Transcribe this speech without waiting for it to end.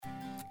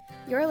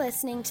You're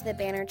listening to the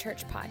Banner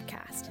Church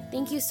podcast.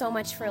 Thank you so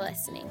much for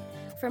listening.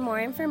 For more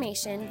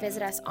information,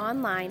 visit us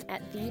online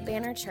at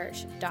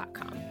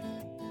thebannerchurch.com.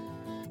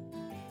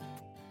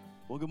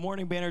 Well, good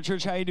morning, Banner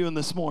Church. How you doing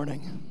this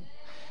morning?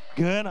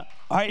 Good. How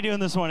are you doing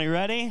this morning?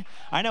 Ready?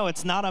 I know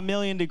it's not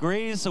 1,000,000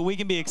 degrees, so we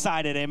can be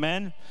excited.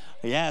 Amen.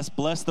 Yes,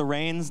 bless the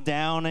rains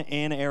down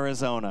in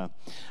Arizona.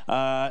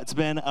 It's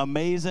been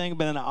amazing.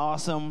 Been an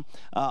awesome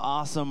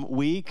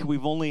week.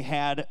 We've only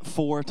had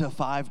 4 to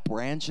 5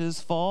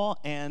 branches fall,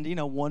 and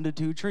 1 to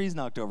 2 trees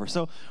knocked over.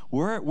 So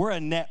we're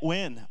a net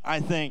win, I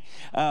think.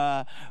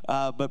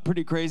 But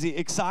pretty crazy.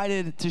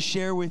 Excited to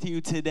share with you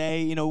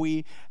today.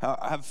 We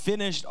have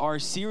finished our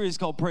series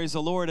called Praise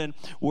the Lord, and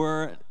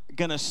we're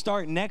going to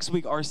start next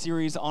week our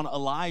series on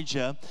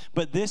Elijah.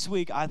 But this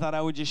week, I thought I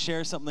would just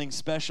share something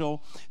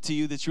special to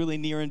you that's really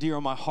near and dear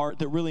on my heart,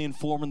 that really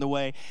informed the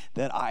way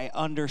that I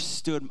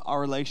understood our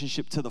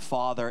relationship to the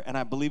Father. And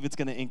I believe it's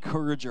going to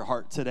encourage your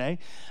heart today.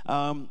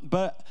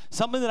 But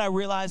something that I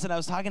realized that I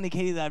was talking to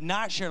Katie that I've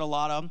not shared a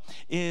lot of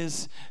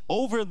is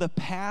over the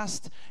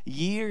past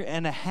year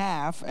and a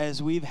half,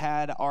 as we've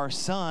had our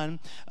son,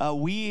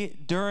 we,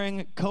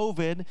 during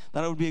COVID,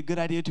 thought it would be a good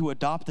idea to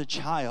adopt a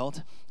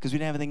child because we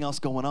didn't have anything else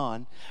going on.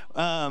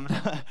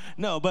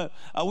 But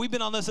we've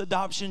been on this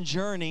adoption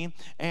journey,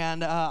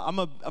 and I'm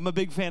a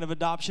big fan of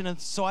adoption, and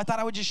so I thought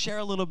I would just share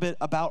a little bit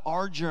about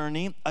our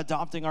journey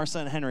adopting our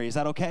son Henry. Is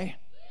that okay?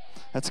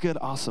 That's good.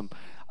 Awesome.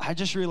 I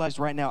just realized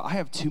right now I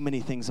have too many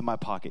things in my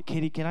pocket.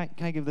 Katie, can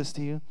I give this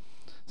to you?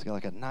 It's got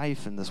like a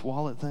knife and this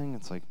wallet thing.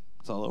 It's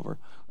all over.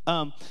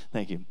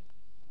 Thank you.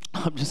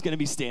 I'm just going to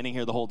be standing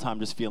here the whole time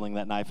just feeling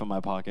that knife in my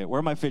pocket. Where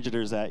are my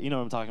fidgeters at? You know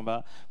what I'm talking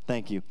about?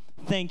 Thank you.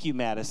 Thank you,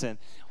 Madison.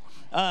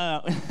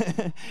 I'm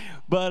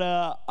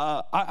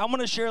going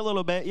to share a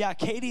little bit. Yeah,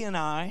 Katie and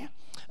I,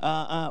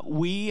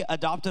 we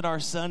adopted our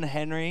son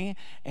Henry,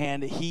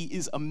 and he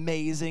is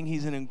amazing.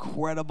 He's an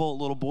incredible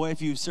little boy.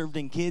 If you've served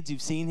in kids,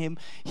 you've seen him.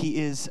 He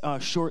is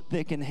short,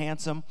 thick, and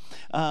handsome,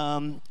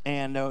 and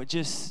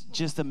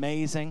just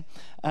amazing.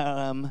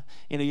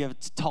 You have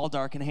tall,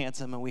 dark, and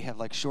handsome, and we have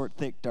like short,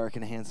 thick, dark,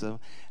 and handsome.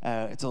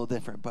 It's a little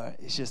different, but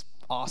it's just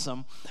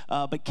awesome.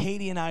 But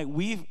Katie and I,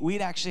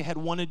 we'd actually had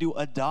wanted to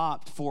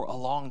adopt for a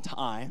long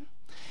time.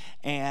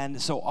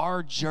 And so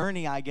our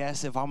journey, I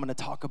guess, if I'm going to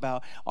talk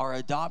about our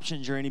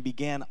adoption journey,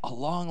 began a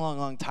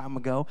long time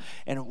ago.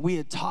 And we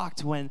had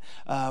talked when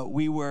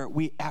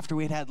after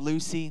we had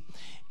Lucy,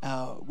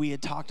 we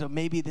had talked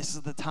maybe this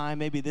is the time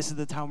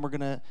we're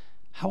going to.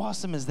 How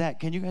awesome is that?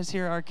 Can you guys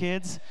hear our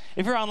kids?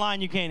 If you're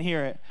online, you can't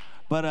hear it.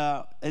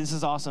 But this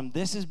is awesome.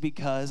 This is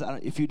because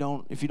if you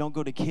don't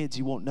go to kids,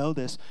 you won't know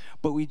this.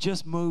 But we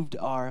just moved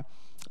our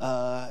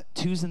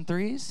 2s and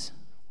 3s.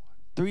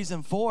 3s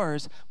and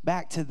 4s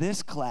back to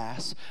this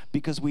class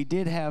because we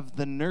did have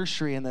the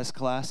nursery in this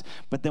class,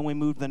 but then we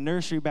moved the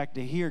nursery back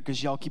to here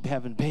because y'all keep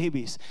having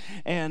babies.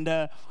 And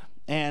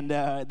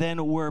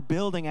then we're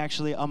building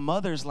actually a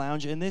mother's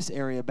lounge in this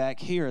area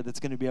back here that's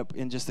going to be up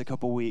in just a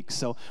couple weeks.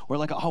 So we're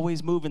like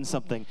always moving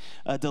something.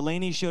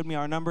 Delaney showed me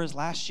our numbers.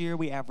 Last year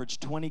we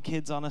averaged 20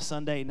 kids on a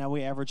Sunday. Now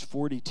we average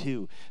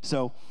 42.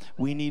 So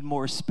we need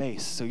more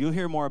space. So you'll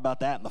hear more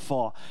about that in the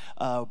fall.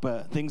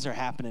 But things are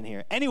happening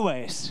here.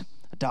 Anyways,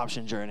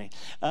 adoption journey.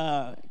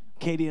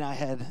 Katie and I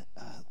had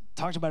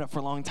talked about it for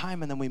a long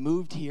time, and then we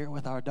moved here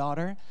with our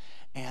daughter,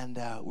 and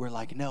we're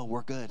like, no,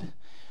 we're good.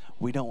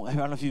 I don't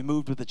know if you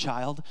moved with a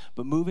child,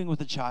 but moving with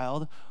a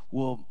child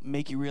will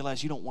make you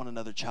realize you don't want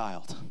another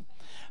child.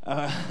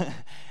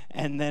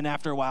 And then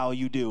after a while,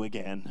 you do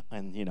again,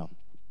 and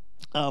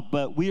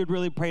but we had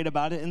really prayed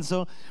about it, and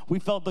so we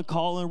felt the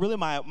call, and really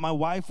my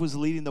wife was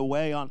leading the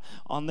way on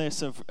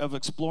this of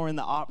exploring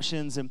the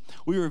options, and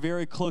we were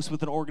very close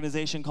with an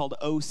organization called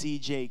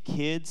OCJ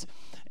Kids,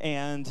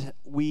 and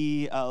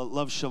we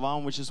love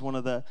Siobhan, which is one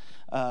of the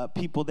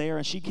people there,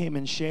 and she came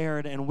and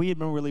shared, and we had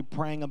been really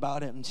praying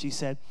about it, and she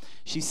said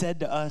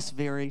to us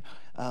very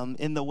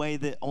in the way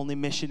that only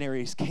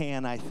missionaries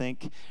can, I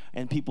think,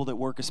 and people that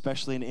work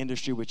especially in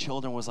industry with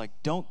children, was like,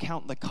 don't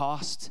count the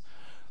cost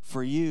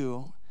for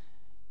you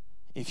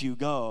if you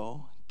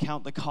go,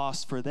 count the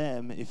cost for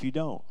them if you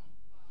don't.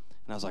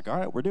 And I was like, all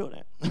right, we're doing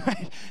it.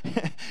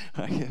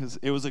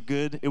 It was a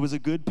good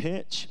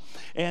pitch.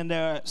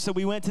 And so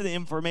we went to the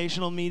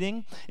informational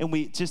meeting,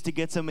 and just to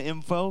get some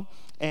info.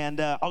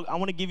 And I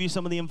want to give you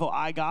some of the info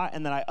I got,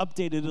 and then I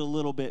updated it a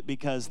little bit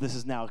because this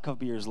is now a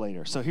couple years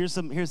later. So here's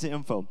the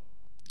info.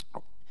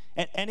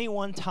 At any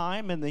one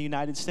time in the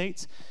United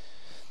States,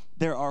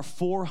 there are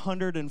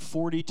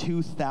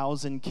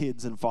 442,000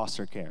 kids in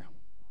foster care.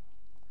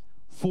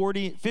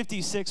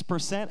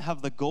 56%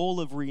 have the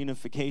goal of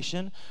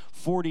reunification.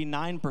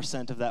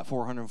 49% of that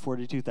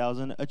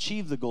 442,000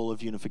 achieve the goal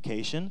of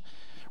unification.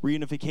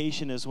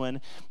 Reunification is when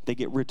they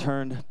get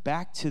returned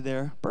back to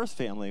their birth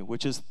family,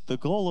 which is the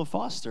goal of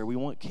foster. We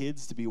want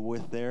kids to be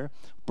with their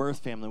birth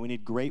family. We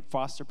need great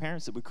foster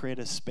parents that would create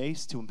a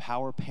space to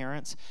empower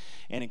parents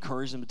and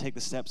encourage them to take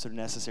the steps that are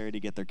necessary to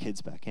get their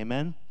kids back.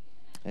 Amen?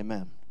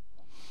 Amen.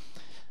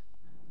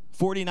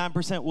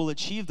 49% will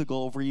achieve the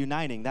goal of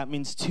reuniting. That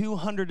means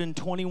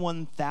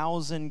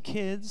 221,000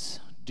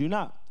 kids do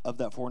not, of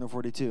that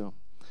 442.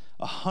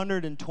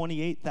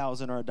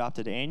 128,000 are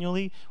adopted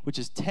annually, which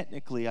is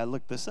technically, I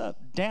looked this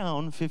up,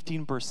 down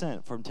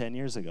 15% from 10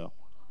 years ago.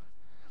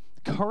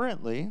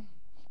 Currently,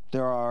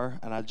 there are,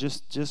 and I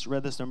just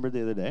read this number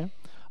the other day,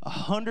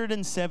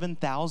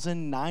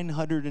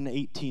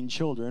 107,918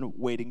 children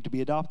waiting to be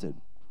adopted.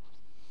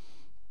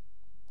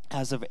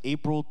 As of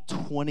April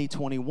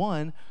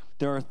 2021,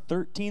 there are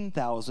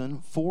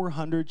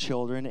 13,400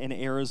 children in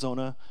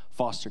Arizona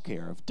foster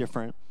care of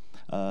different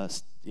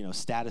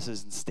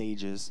statuses and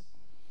stages.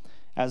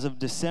 As of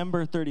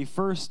December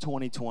 31st,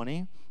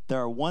 2020, there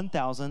are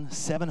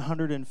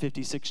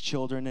 1,756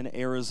 children in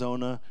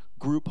Arizona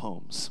group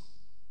homes,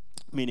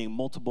 meaning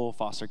multiple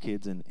foster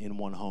kids in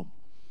one home.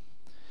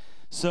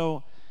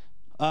 So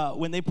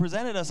when they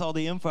presented us all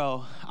the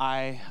info,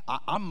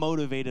 I'm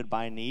motivated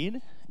by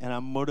need, and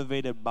I'm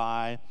motivated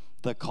by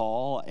the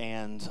call,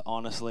 and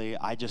honestly,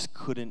 I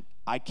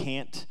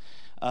can't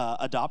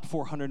adopt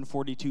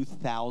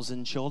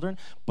 442,000 children,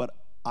 but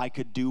I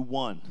could do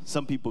one.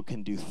 Some people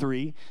can do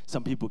 3.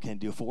 Some people can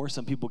do 4.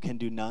 Some people can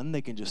do none.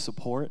 They can just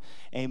support.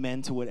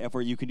 Amen to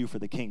whatever you can do for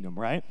the kingdom,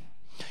 right?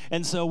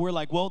 And so we're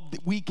like, well,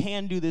 we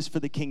can do this for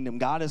the kingdom.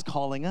 God is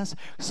calling us,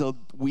 so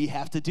we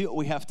have to do it.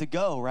 We have to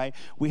go, right?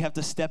 We have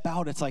to step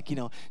out. It's like,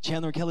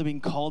 Chandler Kelly being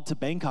called to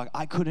Bangkok.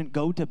 I couldn't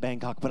go to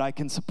Bangkok, but I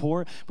can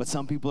support. But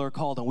some people are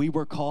called, and we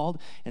were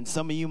called, and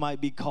some of you might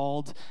be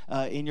called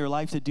in your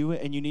life to do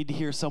it, and you need to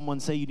hear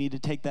someone say you need to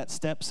take that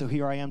step. So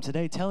here I am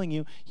today telling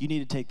you, you need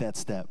to take that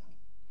step.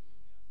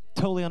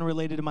 Totally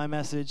unrelated to my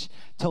message,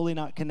 totally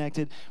not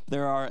connected.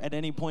 There are, at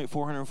any point,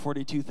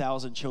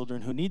 442,000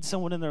 children who need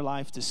someone in their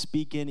life to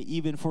speak in,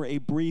 even for a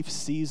brief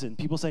season.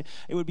 People say,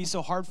 it would be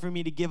so hard for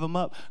me to give them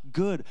up.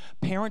 Good.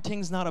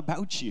 Parenting's not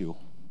about you.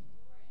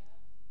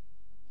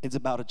 It's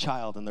about a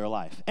child in their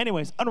life.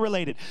 Anyways,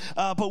 unrelated.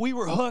 But we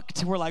were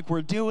hooked. We're like,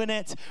 we're doing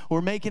it.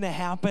 We're making it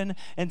happen.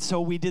 And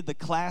so we did the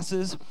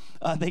classes.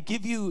 They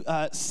give you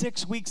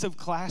 6 weeks of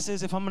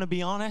classes. If I'm going to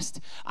be honest,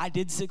 I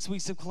did 6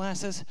 weeks of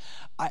classes.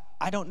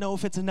 I don't know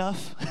if it's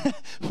enough,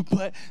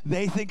 but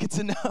they think it's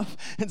enough.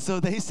 And so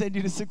they send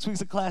you to 6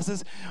 weeks of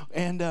classes.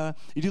 And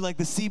you do like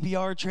the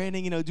CPR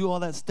training, do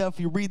all that stuff.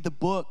 You read the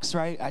books,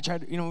 right?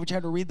 We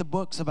tried to read the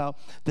books about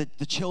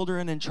the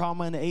children and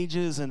trauma and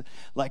ages. And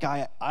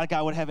I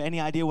would have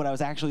any idea what I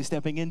was actually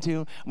stepping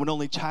into. I'm an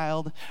only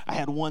child. I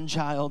had one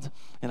child,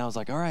 and I was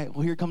like, all right,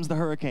 well, here comes the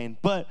hurricane.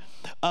 But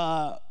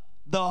the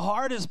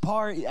hardest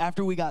part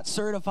after we got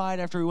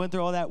certified, after we went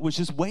through all that, was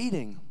just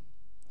waiting.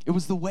 It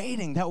was the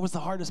waiting. That was the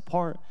hardest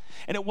part.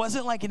 And it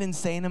wasn't like an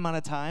insane amount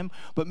of time,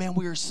 but man,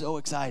 we were so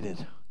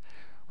excited,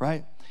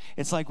 right?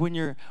 It's like when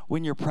you're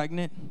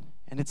pregnant,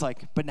 and it's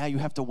like, but now you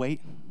have to wait.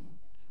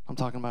 I'm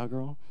talking about a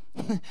girl.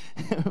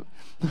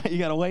 You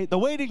gotta wait. The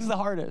waiting's the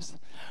hardest.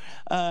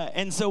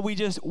 And so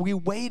we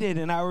waited,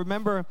 and I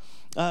remember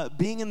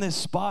being in this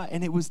spot,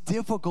 and it was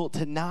difficult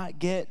to not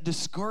get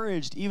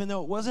discouraged. Even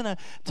though it wasn't a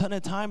ton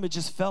of time, it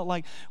just felt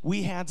like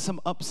we had some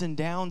ups and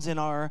downs in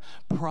our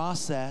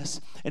process,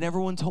 and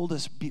everyone told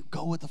us,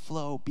 go with the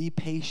flow, be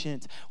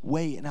patient,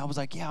 wait. And I was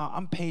like, yeah,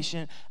 I'm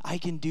patient, I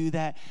can do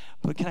that.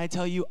 But can I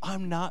tell you,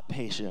 I'm not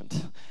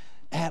patient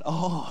at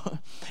all.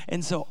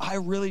 And so I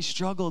really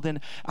struggled, and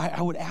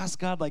I would ask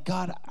God, like,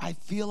 God, I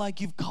feel like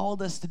you've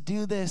called us to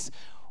do this.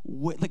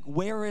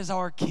 Where is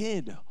our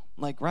kid?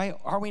 Right?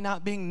 Are we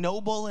not being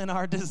noble in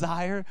our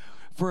desire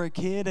for a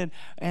kid?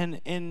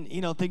 And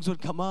things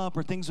would come up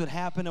or things would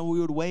happen, and we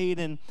would wait,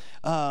 and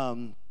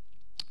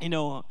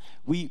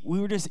we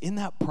were just in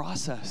that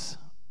process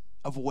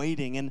of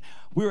waiting. And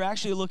we were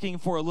actually looking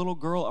for a little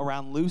girl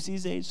around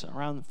Lucy's age,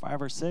 around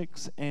 5 or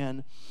 6,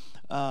 and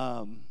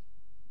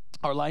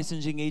our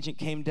licensing agent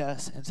came to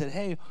us and said,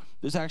 hey,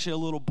 there's actually a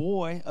little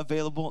boy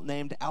available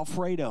named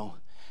Alfredo.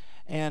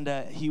 And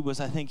he was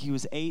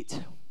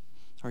 8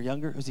 or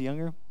younger. Was he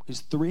younger? He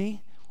was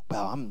 3.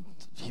 Wow, I'm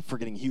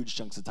forgetting huge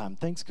chunks of time.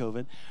 Thanks,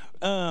 COVID.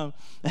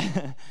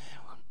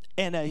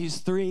 And he's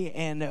 3,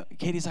 and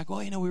Katie's like, well,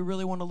 we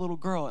really want a little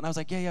girl. And I was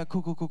like, yeah,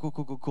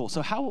 cool.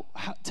 So how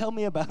tell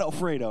me about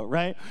Alfredo,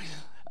 right?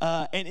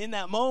 And in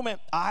that moment,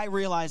 I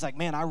realized,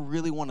 man, I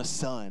really want a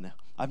son.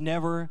 I've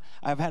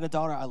had a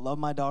daughter. I love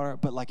my daughter,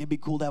 but it'd be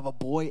cool to have a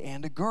boy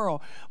and a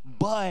girl.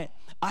 But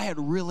I had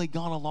really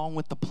gone along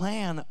with the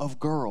plan of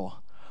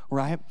girl,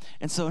 right?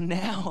 And so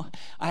now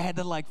I had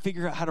to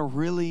figure out how to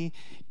really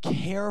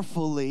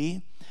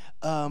carefully,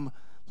 kind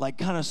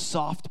of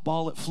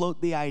softball it,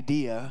 float the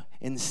idea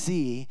and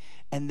see,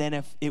 and then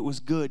if it was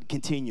good,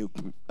 continue.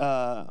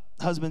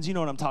 Husbands, you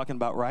know what I'm talking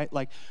about, right?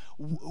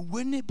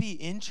 Wouldn't it be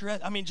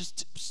interesting?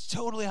 Just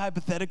totally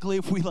hypothetically,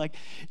 if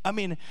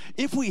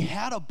we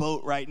had a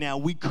boat right now,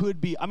 we could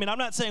be, I'm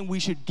not saying we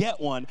should get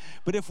one,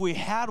 but if we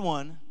had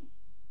one,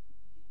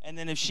 And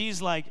then if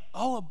she's like,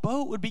 oh, a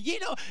boat would be,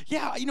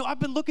 I've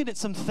been looking at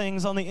some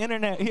things on the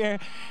internet here.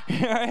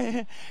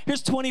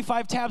 Here's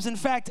 25 tabs. In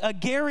fact,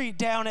 Gary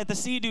down at the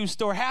Sea-Doo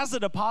store has a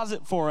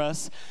deposit for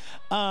us.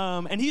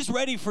 And he's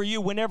ready for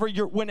you whenever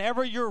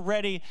you're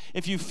ready.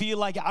 If you feel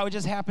like I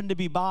just happened to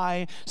be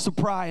by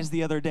surprise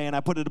the other day and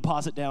I put a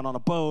deposit down on a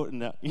boat,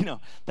 and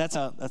that's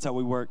how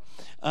we work.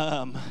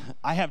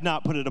 I have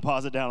not put a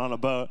deposit down on a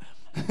boat.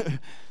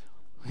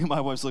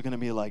 My wife's looking at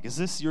me like, is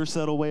this your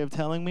subtle way of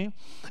telling me?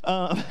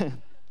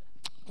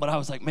 But I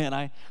was like, man,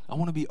 I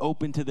want to be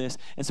open to this.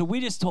 And so we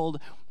just told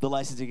the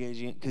licensing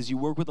agent, because you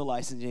work with a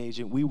licensing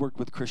agent. We work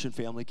with Christian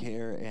Family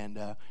Care and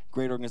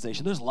great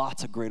organization. There's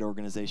lots of great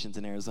organizations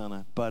in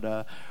Arizona.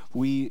 But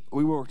we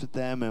worked with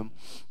them, and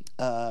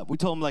we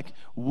told them, like,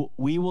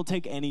 we will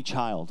take any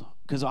child.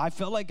 Because I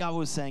felt like God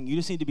was saying, you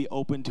just need to be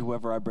open to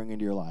whoever I bring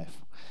into your life.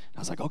 And I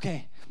was like,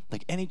 okay,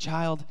 like any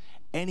child,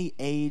 any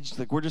age.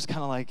 Like, we're just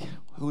kind of like,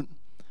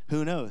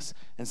 who knows?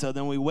 And so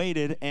then we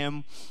waited,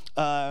 and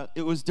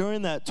it was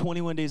during that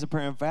 21 days of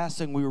prayer and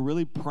fasting, we were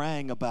really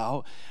praying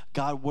about,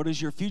 God, what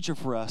is your future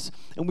for us?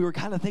 And we were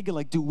kind of thinking,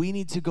 like, do we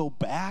need to go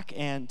back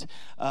and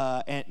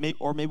maybe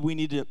we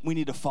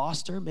need to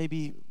foster?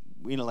 Maybe,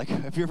 like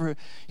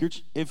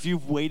if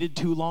you've waited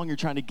too long, you're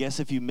trying to guess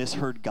if you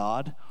misheard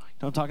God. You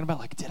know what I'm talking about?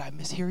 Like, did I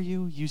mishear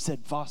you? You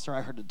said foster,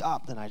 I heard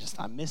adopt, and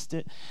I missed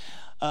it.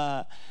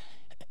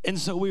 And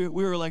so we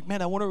were like,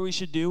 man, I wonder what we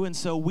should do. And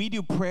so we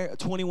do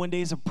 21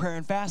 days of prayer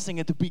and fasting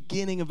at the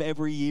beginning of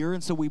every year.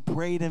 And so we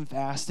prayed and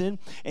fasted.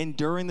 And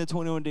during the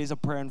 21 days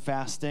of prayer and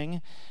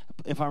fasting,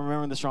 if I'm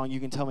remembering this wrong, you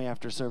can tell me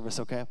after service,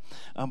 okay?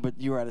 But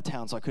you were out of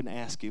town, so I couldn't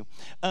ask you.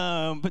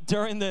 But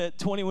during the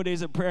 21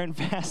 days of prayer and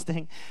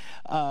fasting,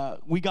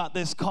 we got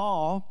this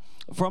call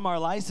from our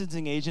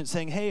licensing agent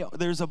saying, hey,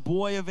 there's a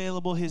boy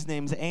available. His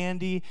name's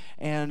Andy,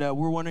 and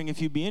we're wondering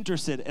if you'd be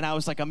interested. And I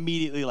was like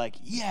immediately like,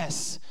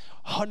 yes,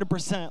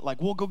 100%, like,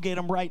 we'll go get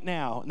him right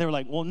now. And they were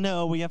like, well,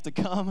 no, we have to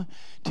come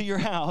to your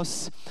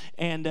house,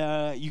 and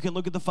you can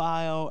look at the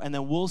file, and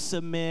then we'll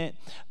submit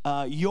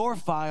your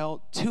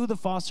file to the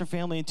foster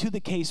family and to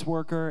the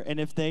caseworker, and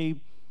if they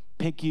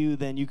pick you,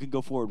 then you can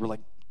go forward. We're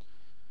like,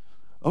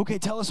 okay,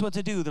 tell us what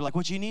to do. They're like,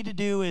 what you need to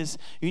do is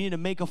you need to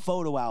make a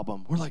photo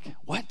album. We're like,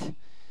 what?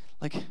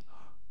 Like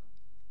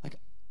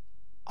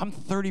I'm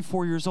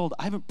 34 years old.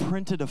 I haven't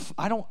printed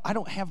I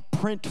don't have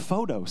print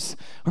photos,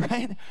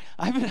 right?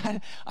 I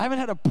haven't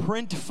had a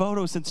print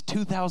photo since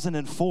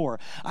 2004.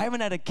 I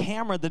haven't had a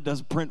camera that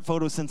does print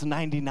photos since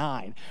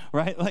 99,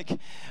 right? Like,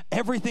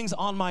 everything's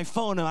on my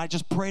phone, and I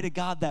just pray to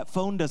God that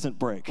phone doesn't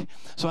break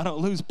so I don't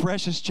lose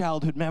precious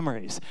childhood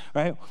memories,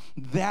 right?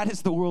 That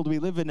is the world we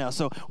live in now.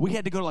 So we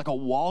had to go to like a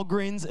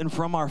Walgreens and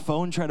from our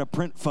phone try to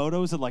print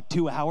photos in like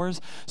 2 hours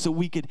so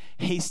we could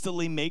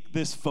hastily make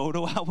this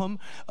photo album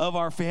of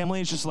our family.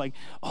 It's just like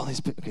all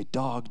these, okay,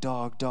 dog,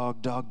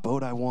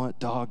 boat I want,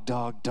 dog,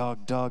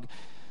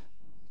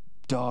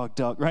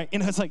 right?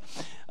 It's like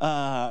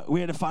we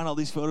had to find all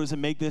these photos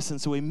and make this, and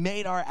so we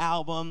made our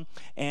album,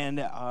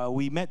 and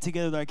we met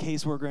together with our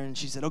caseworker, and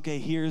she said, okay,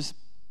 here is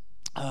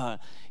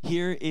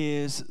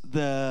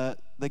the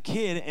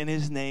kid, and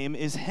his name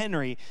is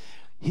Henry.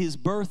 His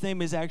birth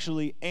name is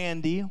actually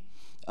Andy.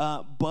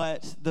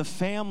 But the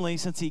family,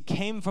 since he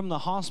came from the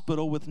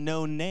hospital with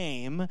no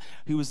name,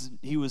 he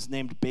was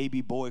named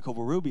Baby Boy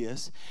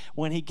Covarrubias.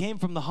 When he came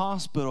from the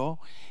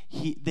hospital,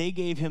 they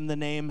gave him the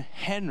name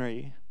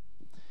Henry.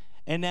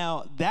 And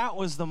now that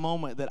was the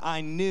moment that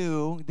I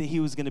knew that he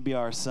was going to be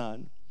our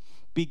son.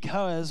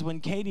 Because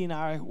when Katie and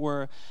I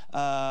were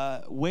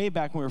way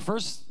back when we were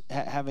first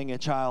having a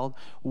child,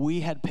 we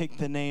had picked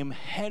the name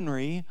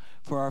Henry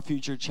for our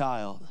future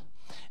child.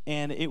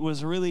 And it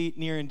was really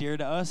near and dear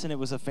to us, and it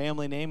was a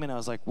family name, and I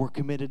was like, we're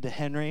committed to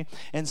Henry.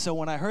 And so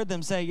when I heard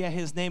them say, yeah,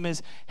 his name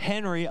is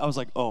Henry, I was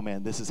like, oh,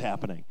 man, this is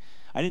happening.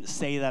 I didn't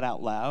say that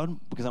out loud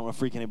because I don't want to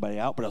freak anybody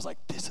out, but I was like,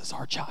 this is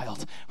our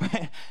child,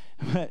 right?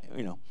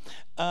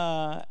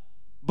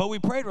 But we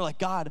prayed, we're like,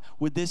 God,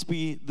 would this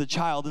be the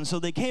child? And so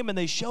they came and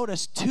they showed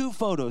us 2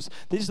 photos.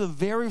 These are the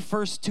very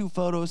first 2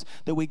 photos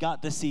that we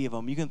got to see of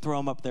them. You can throw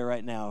them up there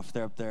right now if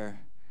they're up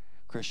there,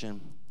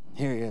 Christian.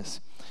 Here he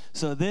is.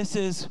 So this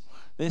is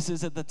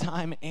at the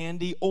time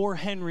Andy or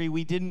Henry.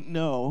 We didn't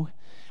know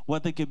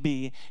what they could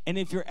be. And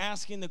if you're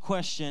asking the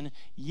question,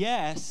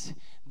 yes,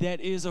 that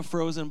is a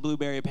frozen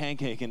blueberry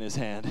pancake in his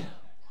hand.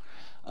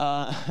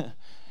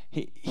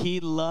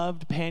 He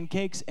loved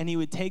pancakes, and he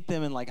would take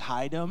them and like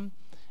hide them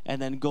and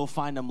then go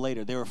find them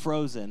later. They were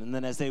frozen, and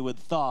then as they would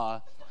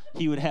thaw,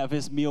 he would have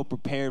his meal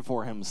prepared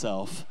for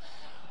himself,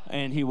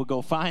 and he would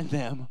go find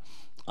them.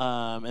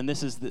 And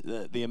this is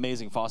the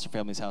amazing foster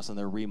family's house, and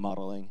they're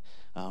remodeling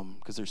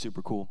because they're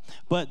super cool.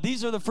 But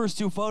these are the first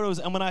 2 photos,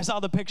 and when I saw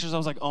the pictures, I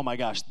was like, oh my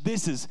gosh,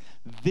 this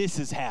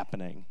is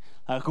happening.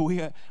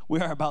 We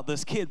are about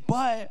this kid.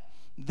 But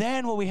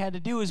then what we had to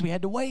do is we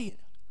had to wait.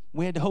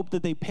 We had to hope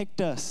that they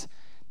picked us.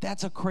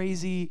 That's a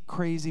crazy,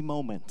 crazy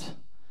moment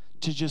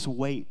to just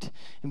wait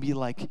and be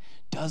like,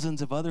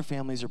 dozens of other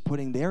families are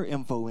putting their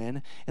info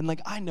in, and like,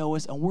 I know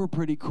us and we're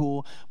pretty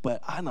cool,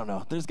 but I don't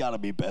know, there's got to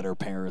be better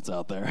parents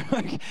out there.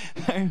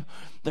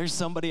 There's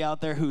somebody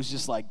out there who's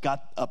just like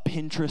got a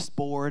Pinterest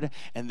board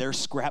and their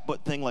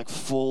scrapbook thing like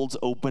folds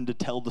open to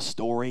tell the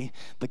story,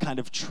 the kind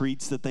of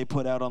treats that they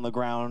put out on the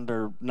ground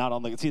or not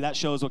on the, see, that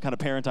shows what kind of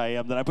parent I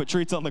am, that I put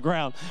treats on the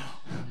ground.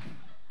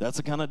 That's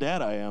the kind of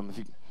dad I am. If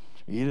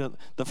you,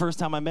 the first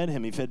time I met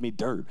him, he fed me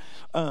dirt.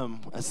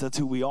 That's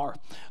who we are.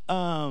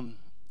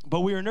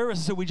 But we were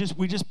nervous, so we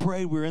just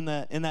prayed. We were in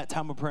that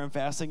time of prayer and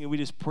fasting, and we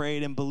just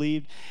prayed and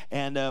believed.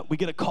 And we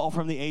get a call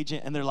from the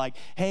agent, and they're like,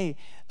 "Hey,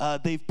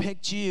 they've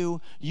picked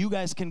you. You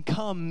guys can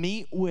come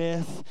meet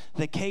with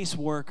the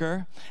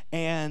caseworker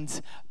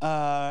and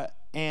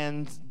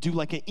do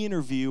like an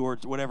interview or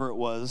whatever it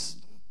was,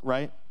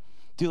 right?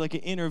 Do like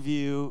an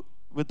interview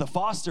with the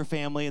foster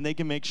family, and they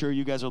can make sure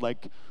you guys are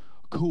like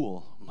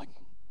cool." I'm like,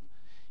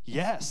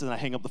 yes, and I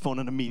hang up the phone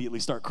and immediately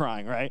start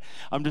crying, right?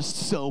 I'm just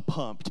so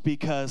pumped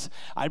because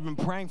I've been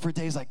praying for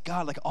days like,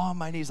 God, like on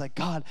my knees, like,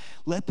 God,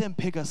 let them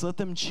pick us, let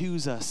them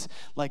choose us.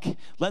 Like,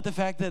 let the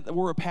fact that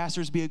we're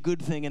pastors be a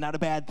good thing and not a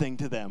bad thing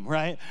to them,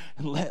 right?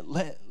 And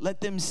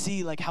let them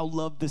see like how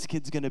loved this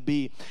kid's gonna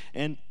be.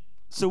 And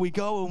so we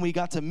go and we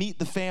got to meet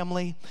the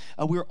family.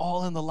 We were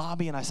all in the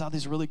lobby, and I saw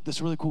this really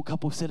cool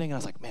couple sitting, and I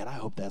was like, man, I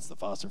hope that's the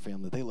foster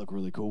family. They look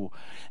really cool.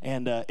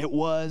 And it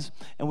was,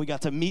 and we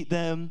got to meet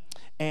them,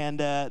 and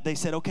they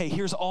said, okay,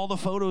 here's all the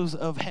photos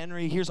of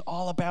Henry. Here's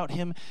all about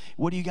him.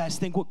 What do you guys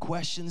think? What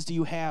questions do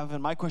you have?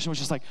 And my question was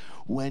just like,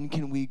 when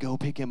can we go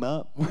pick him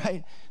up,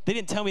 right? They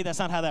didn't tell me that's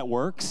not how that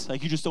works.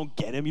 Like, you just don't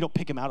get him. You don't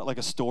pick him out at like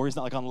a store. He's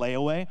not like on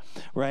layaway,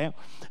 right?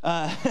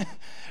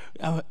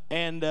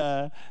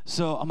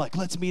 So I'm like,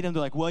 let's meet him.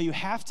 They're like, well, you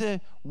have to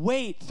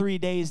wait 3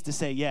 days to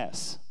say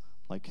yes.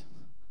 Like,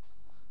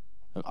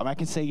 I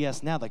can say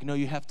yes now. Like, no,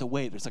 you have to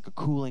wait. There's like a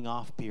cooling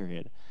off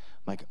period.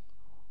 I'm like,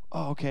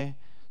 oh, okay.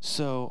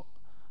 So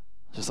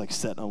just like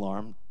set an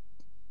alarm.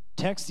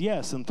 Text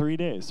yes in 3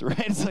 days, right?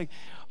 It's like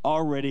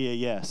already a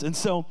yes. And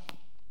so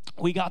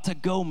we got to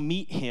go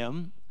meet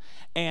him.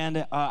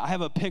 And I have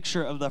a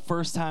picture of the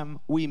first time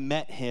we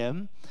met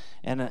him,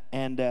 and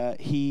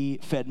he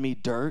fed me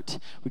dirt.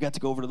 We got to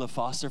go over to the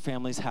foster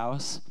family's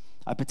house.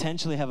 I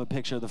potentially have a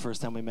picture of the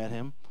first time we met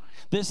him.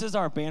 This is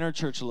our Banner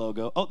Church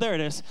logo. Oh, there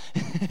it is.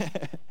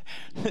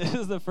 This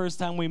is the first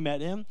time we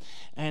met him,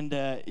 and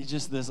he's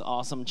just this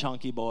awesome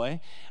chunky boy.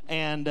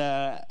 And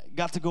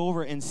got to go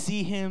over and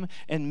see him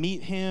and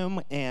meet him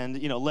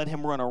and, let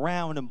him run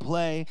around and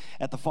play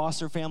at the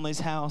foster family's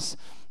house.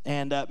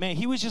 And man,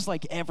 he was just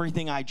like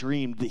everything I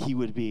dreamed that he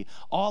would be.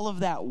 All of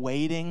that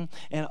waiting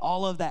and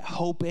all of that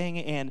hoping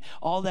and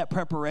all that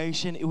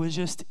preparation, it was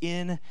just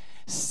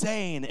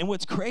insane. And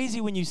what's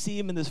crazy when you see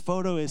him in this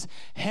photo is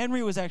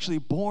Henry was actually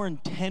born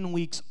 10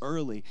 weeks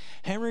early.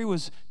 Henry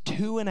was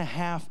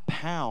 2.5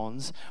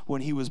 pounds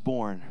when he was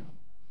born.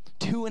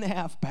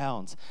 2.5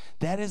 pounds.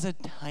 That is a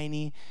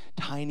tiny,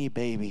 tiny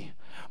baby.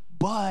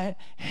 But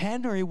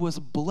Henry was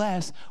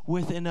blessed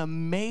with an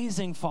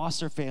amazing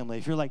foster family.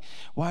 If you're like,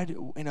 why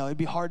do, it'd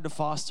be hard to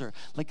foster.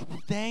 Like,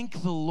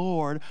 thank the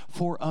Lord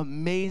for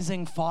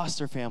amazing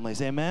foster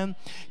families, amen?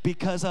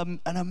 Because an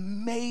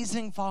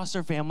amazing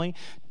foster family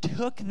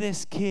took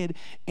this kid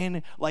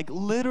and like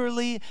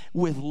literally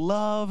with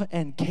love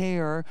and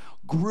care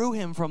grew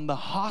him from the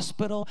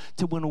hospital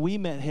to when we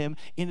met him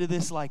into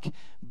this like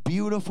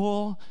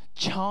beautiful,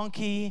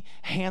 chunky,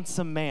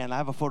 handsome man. I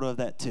have a photo of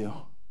that too.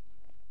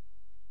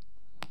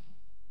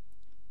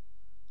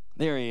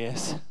 There he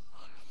is.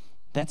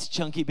 That's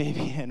chunky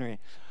baby Henry.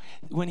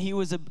 When he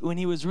was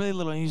really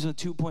little, he was a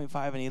 2.5,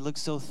 and he looked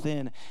so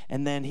thin,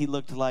 and then he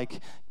looked like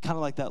kind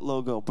of like that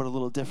logo, but a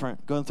little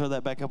different. Go and throw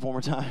that back up one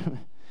more time.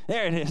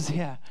 There it is.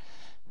 Yeah,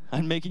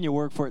 I'm making you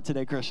work for it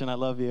today, Christian. I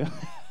love you.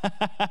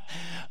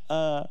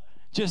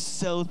 Just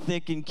so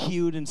thick and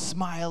cute and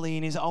smiley,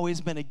 and he's always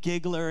been a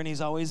giggler, and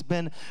he's always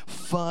been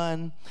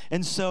fun.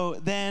 And so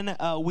then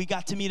we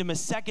got to meet him a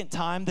second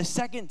time. The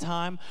second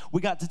time,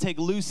 we got to take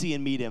Lucy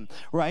and meet him,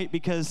 right?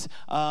 Because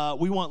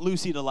we want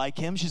Lucy to like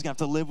him. She's going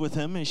to have to live with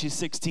him, and she's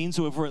 16,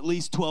 so for at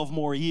least 12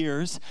 more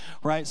years,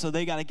 right? So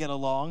they got to get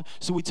along.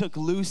 So we took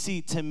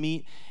Lucy to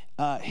meet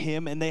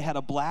him, and they had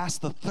a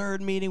blast. The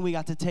third meeting, we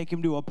got to take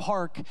him to a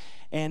park,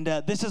 and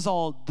this is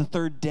all the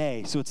third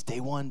day. So it's day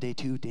 1, day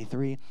 2, day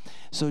 3.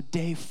 So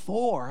day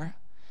 4,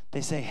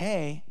 they say,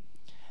 hey,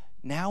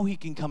 now he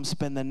can come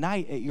spend the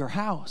night at your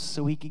house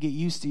so he can get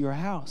used to your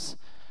house.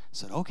 I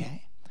said,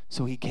 okay.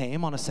 So he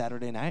came on a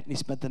Saturday night, and he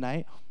spent the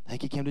night. I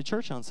think he came to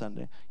church on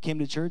Sunday. Came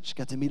to church,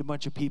 got to meet a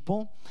bunch of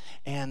people,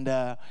 and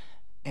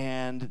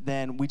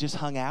then we just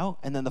hung out,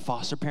 and then the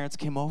foster parents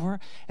came over,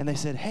 and they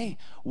said, hey,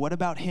 what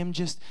about him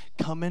just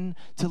coming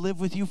to live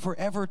with you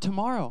forever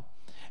tomorrow?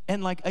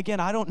 And like, again,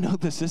 I don't know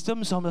the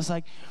system, so I'm just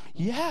like,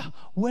 yeah,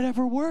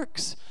 whatever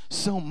works.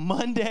 So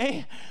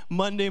Monday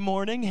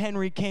morning,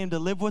 Henry came to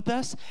live with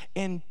us,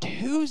 and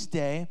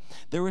Tuesday,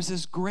 there was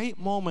this great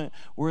moment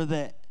where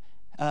the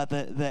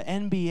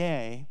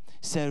NBA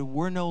said,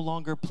 we're no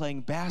longer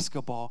playing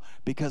basketball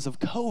because of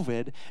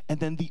COVID, and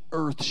then the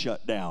earth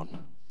shut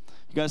down.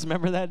 You guys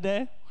remember that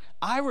day?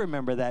 I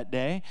remember that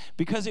day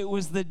because it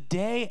was the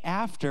day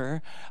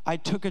after I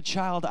took a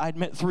child I'd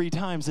met 3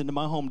 times into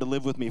my home to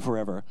live with me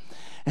forever.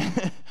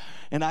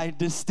 And I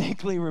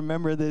distinctly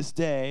remember this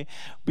day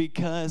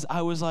because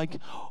I was like,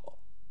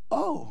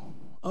 oh,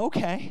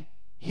 okay,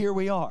 here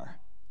we are.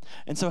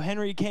 And so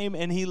Henry came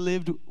and he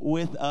lived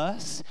with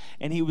us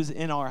and he was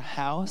in our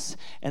house.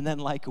 And then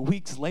like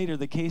weeks later,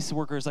 the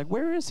caseworker is like,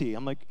 where is he?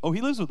 I'm like, oh, he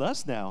lives with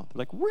us now. They're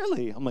like,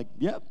 really? I'm like,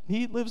 yep,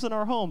 he lives in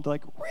our home. They're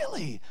like,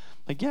 really?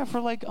 Like, yeah,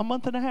 for like a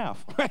month and a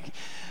half.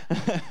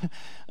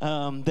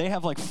 They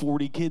have like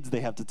 40 kids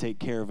they have to take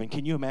care of. And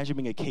can you imagine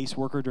being a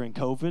caseworker during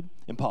COVID?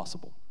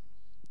 Impossible.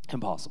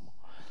 Impossible.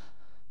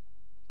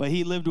 But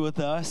he lived with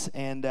us,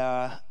 and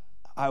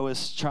I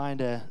was trying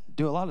to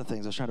do a lot of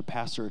things. I was trying to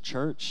pastor a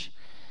church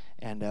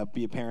and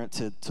be a parent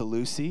to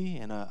Lucy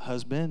and a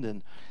husband.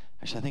 And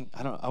actually,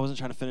 I wasn't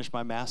trying to finish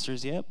my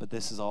master's yet, but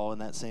this is all in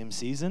that same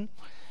season.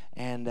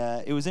 And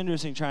it was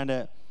interesting trying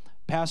to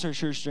pastor a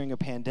church during a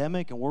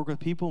pandemic and work with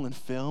people and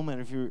film. And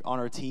if you're on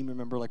our team,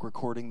 remember like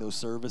recording those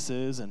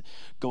services and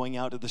going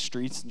out to the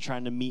streets and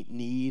trying to meet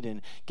need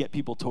and get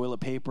people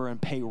toilet paper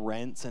and pay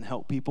rents and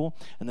help people.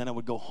 And then I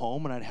would go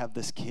home and I'd have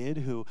this kid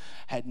who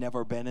had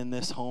never been in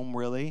this home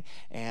really,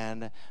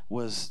 and it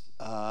was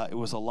a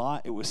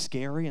lot. It was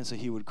scary, and so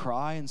he would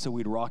cry, and so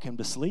we'd rock him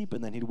to sleep,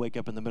 and then he'd wake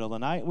up in the middle of the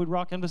night. We'd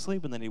rock him to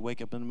sleep, and then he'd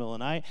wake up in the middle of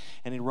the night,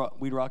 and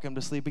we'd rock him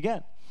to sleep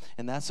again.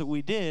 And that's what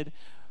we did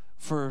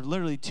for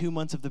literally 2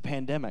 months of the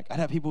pandemic. I'd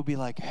have people be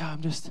like,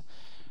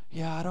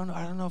 I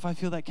don't know if I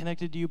feel that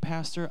connected to you,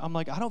 Pastor. I'm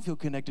like, I don't feel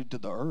connected to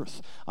the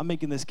earth. I'm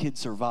making this kid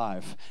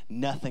survive.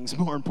 Nothing's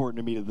more important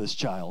to me than this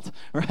child,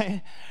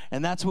 right?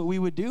 And that's what we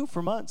would do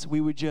for months. We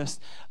would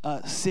just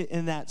sit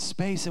in that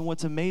space. And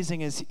what's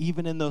amazing is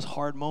even in those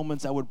hard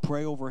moments, I would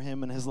pray over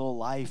him and his little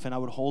life, and I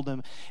would hold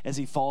him as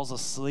he falls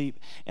asleep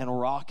and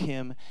rock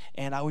him.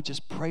 And I would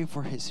just pray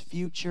for his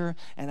future,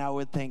 and I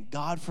would thank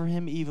God for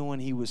him even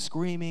when he was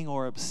screaming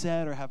or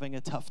upset or having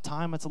a tough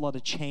time. It's a lot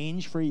of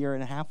change for a year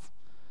and a half.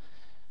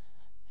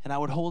 And I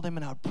would hold him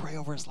and I would pray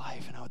over his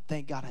life, and I would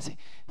thank God. I say,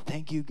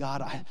 thank you,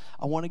 God.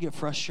 I want to get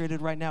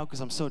frustrated right now because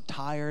I'm so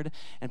tired,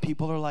 and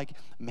people are like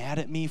mad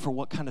at me for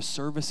what kind of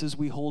services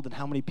we hold and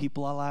how many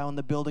people I allow in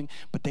the building,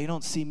 but they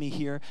don't see me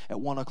here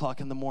at 1 o'clock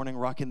in the morning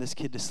rocking this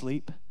kid to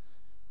sleep,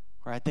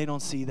 right? They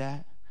don't see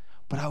that.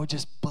 But I would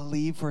just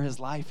believe for his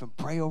life and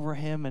pray over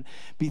him and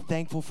be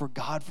thankful for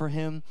God for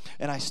him.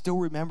 And I still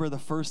remember the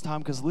first time,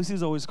 because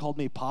Lucy's always called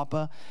me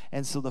Papa.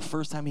 And so the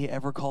first time he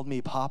ever called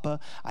me Papa,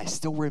 I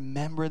still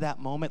remember that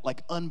moment,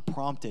 like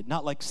unprompted.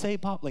 Not like, say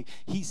Papa, like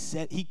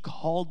he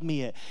called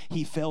me it.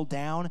 He fell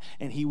down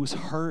and he was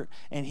hurt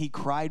and he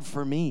cried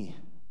for me.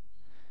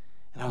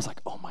 And I was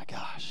like, oh my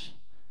gosh,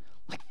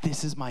 like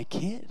this is my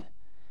kid.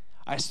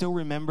 I still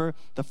remember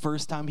the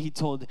first time he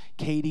told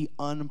Katie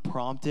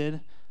unprompted,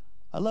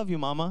 I love you,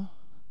 Mama.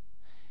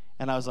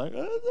 And I was like,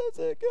 oh, that's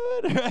it,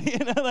 good,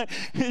 right? Like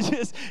it's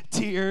just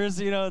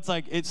tears, it's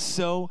like, it's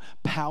so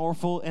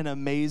powerful and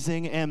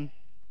amazing. And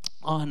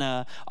on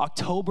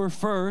October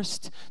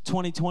 1st,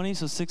 2020,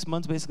 so 6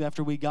 months basically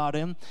after we got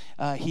him,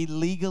 he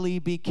legally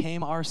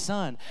became our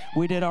son.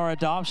 We did our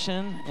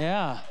adoption,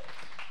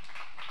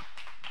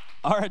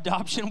 Our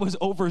adoption was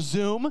over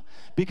Zoom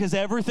because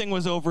everything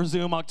was over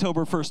Zoom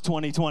October 1st,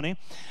 2020.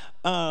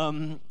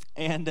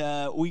 And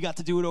we got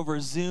to do it over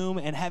Zoom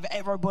and have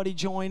everybody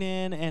join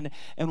in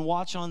and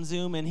watch on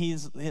Zoom. And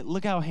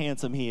look how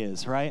handsome he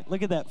is, right?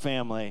 Look at that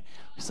family.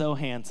 So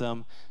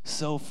handsome,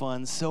 so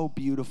fun, so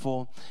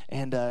beautiful.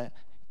 And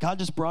God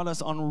just brought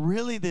us on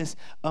really this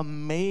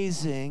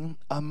amazing,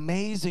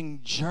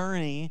 amazing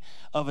journey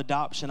of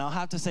adoption. I'll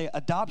have to say,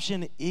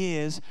 adoption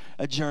is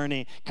a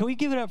journey. Can we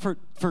give it up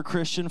for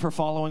Christian for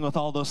following with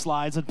all those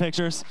slides and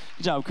pictures?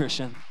 Good job,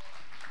 Christian.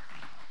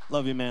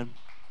 Love you, man.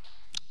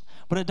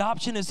 But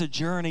adoption is a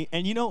journey.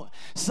 And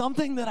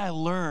something that I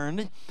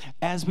learned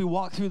as we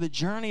walk through the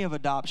journey of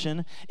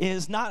adoption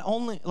is not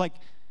only,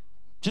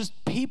 just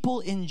people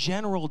in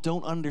general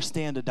don't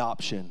understand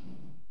adoption.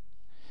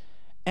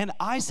 And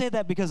I say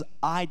that because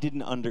I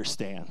didn't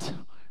understand,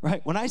 right?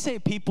 When I say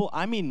people,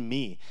 I mean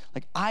me.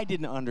 Like, I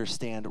didn't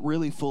understand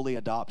really fully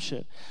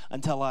adoption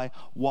until I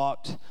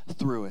walked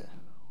through it.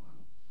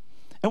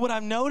 And what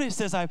I've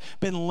noticed as I've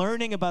been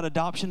learning about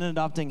adoption and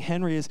adopting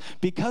Henry is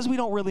because we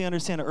don't really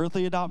understand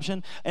earthly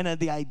adoption and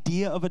the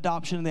idea of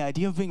adoption and the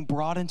idea of being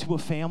brought into a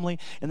family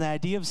and the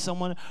idea of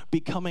someone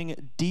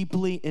becoming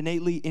deeply,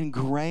 innately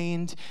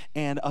ingrained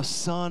and a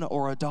son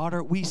or a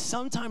daughter, we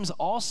sometimes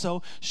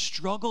also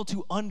struggle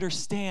to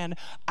understand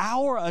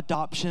our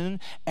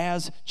adoption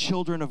as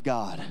children of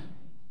God.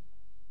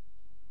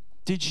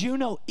 Did you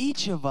know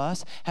each of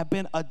us have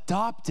been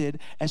adopted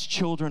as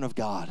children of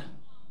God?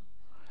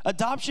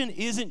 Adoption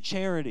isn't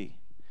charity.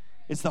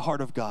 It's the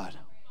heart of God.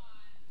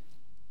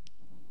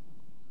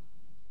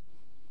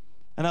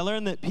 And I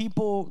learned that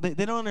people,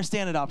 they don't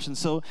understand adoption,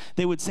 so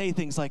they would say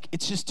things like,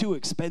 it's just too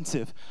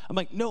expensive. I'm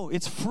like, no,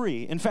 it's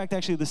free. In fact,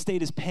 actually, the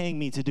state is paying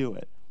me to do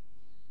it.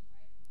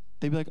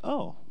 they'd be like,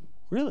 oh,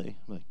 really?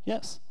 I'm like,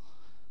 yes.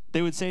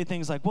 They would say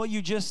things like, well,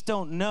 you just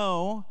don't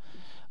know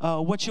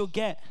what you'll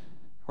get,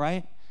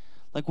 right?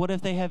 Like, what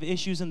if they have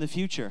issues in the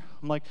future?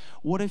 I'm like,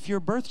 what if your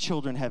birth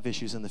children have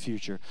issues in the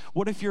future?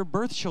 What if your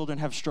birth children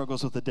have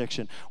struggles with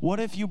addiction? What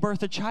if you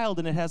birth a child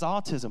and it has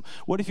autism?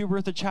 What if you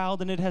birth a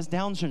child and it has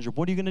Down syndrome?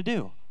 What are you going to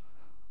do?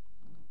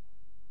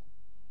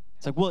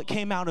 It's like, well, it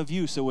came out of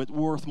you, so it's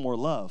worth more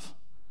love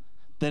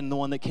than the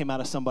one that came out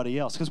of somebody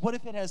else. Because what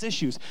if it has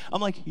issues?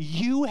 I'm like,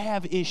 you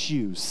have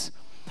issues,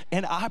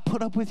 and I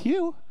put up with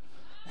you.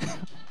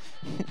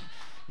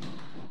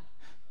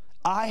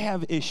 I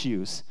have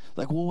issues.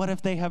 Like, well, what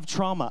if they have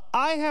trauma?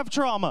 I have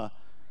trauma,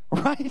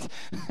 right?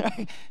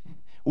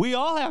 We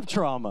all have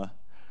trauma.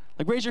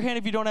 Like, raise your hand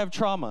if you don't have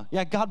trauma.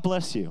 Yeah, God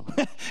bless you.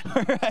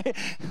 Right?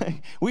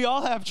 We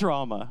all have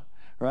trauma,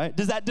 right?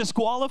 Does that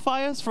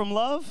disqualify us from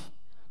love?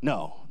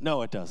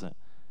 No, it doesn't.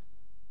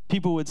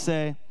 People would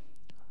say,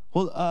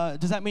 well,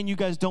 does that mean you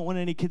guys don't want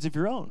any kids of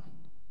your own?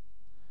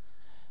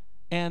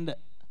 And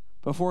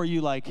before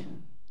you,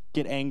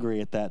 get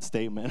angry at that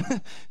statement,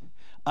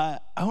 I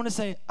want to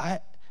say,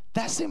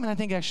 that statement, I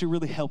think, actually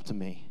really helped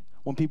me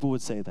when people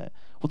would say that.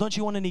 Well, don't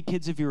you want any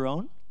kids of your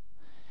own?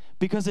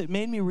 Because it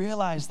made me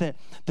realize that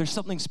there's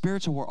something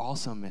spiritual we're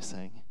also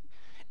missing.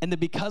 And that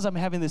because I'm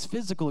having this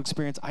physical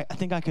experience, I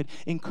think I could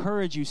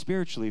encourage you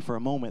spiritually for a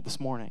moment this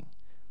morning.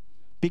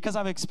 Because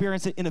I've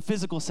experienced it in a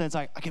physical sense,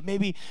 I could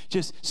maybe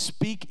just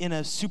speak in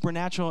a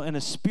supernatural and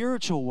a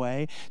spiritual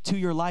way to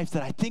your life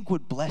that I think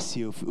would bless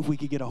you if we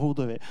could get a hold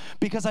of it.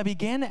 Because I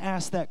began to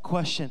ask that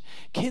question,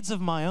 kids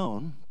of my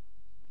own,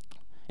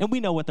 and we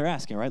know what they're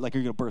asking, right? Like,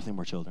 you're going to birth any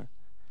more children.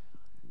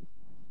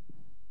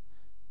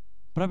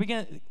 But I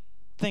began to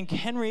think,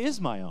 Henry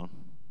is my own.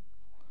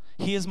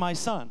 He is my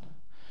son.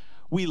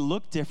 We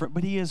look different,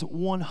 but he is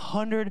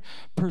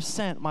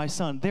 100% my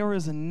son. There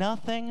is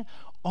nothing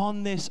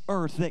on this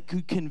earth that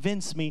could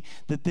convince me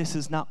that this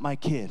is not my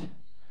kid.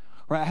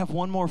 Right? I have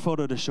one more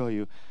photo to show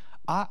you.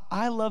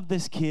 I love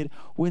this kid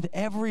with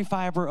every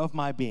fiber of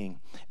my being,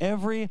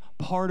 every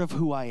part of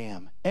who I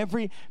am,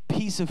 every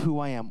piece of who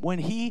I am. When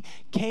he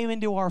came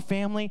into our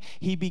family,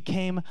 he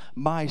became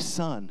my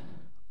son.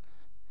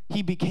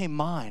 He became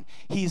mine.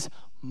 He's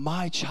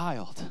my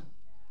child.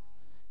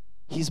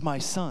 He's my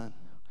son.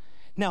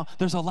 Now,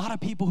 there's a lot of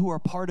people who are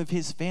part of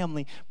his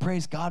family.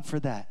 Praise God for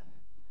that.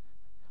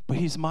 But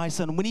he's my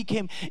son. When he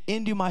came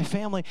into my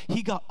family,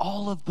 he got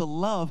all of the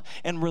love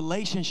and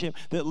relationship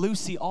that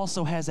Lucy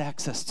also has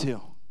access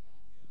to.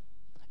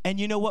 And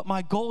you know what?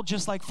 My goal,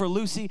 just like for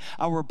Lucy,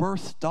 our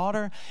birth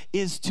daughter,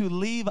 is to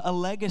leave a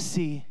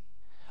legacy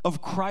of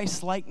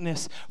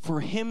Christ-likeness for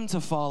him to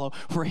follow,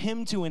 for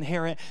him to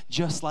inherit,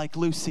 just like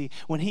Lucy.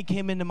 When he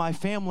came into my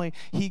family,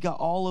 he got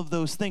all of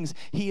those things.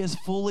 He is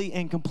fully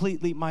and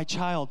completely my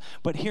child.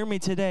 But hear me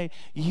today,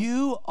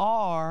 you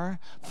are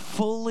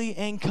fully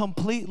and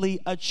completely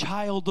a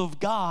child of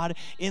God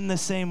in the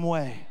same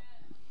way.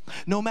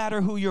 No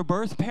matter who your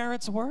birth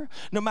parents were,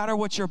 no matter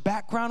what your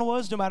background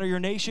was, no matter your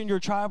nation, your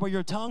tribe, or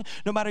your tongue,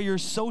 no matter your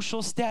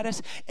social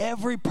status,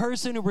 every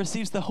person who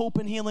receives the hope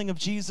and healing of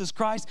Jesus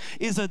Christ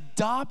is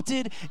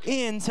adopted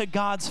into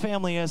God's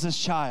family as his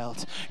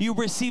child. You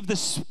receive the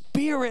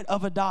spirit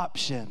of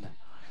adoption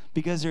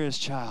because you're his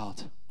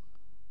child.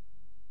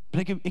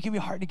 But it can be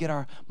hard to get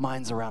our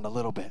minds around a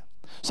little bit.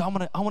 So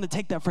I want to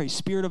take that phrase,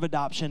 spirit of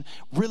adoption,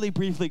 really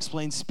briefly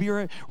explain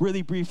spirit,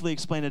 really briefly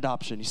explain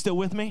adoption. You still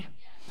with me?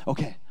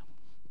 Okay.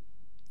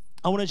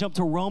 I want to jump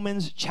to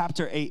Romans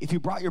chapter 8. If you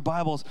brought your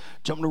Bibles,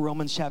 jump to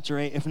Romans chapter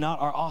 8. If not,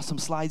 our awesome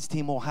slides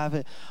team will have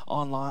it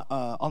online,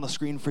 on the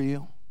screen for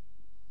you.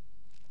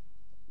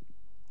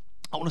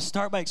 I want to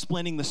start by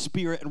explaining the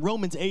Spirit, and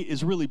Romans 8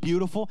 is really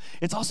beautiful.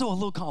 It's also a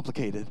little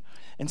complicated,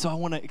 and so I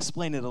want to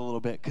explain it a little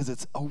bit because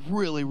it's a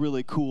really,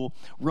 really cool.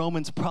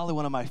 Romans, probably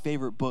one of my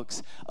favorite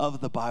books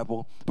of the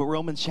Bible, but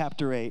Romans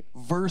chapter 8,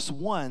 verse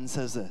 1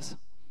 says this.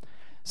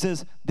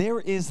 Says, there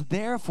is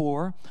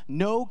therefore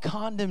no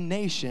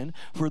condemnation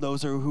for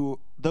those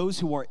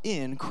who are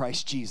in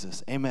Christ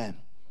Jesus. Amen.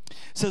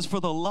 Says,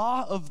 for the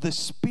law of the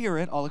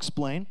Spirit, I'll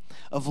explain,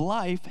 of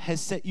life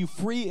has set you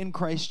free in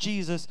Christ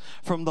Jesus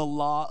from the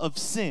law of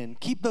sin.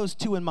 Keep those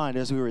two in mind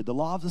as we read. The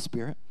law of the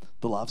Spirit,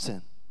 the law of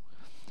sin.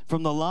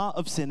 From the law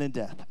of sin and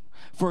death.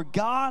 For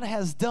God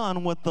has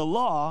done what the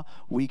law,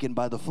 weakened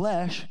by the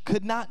flesh,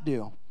 could not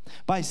do.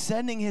 By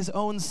sending his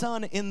own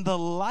son in the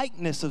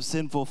likeness of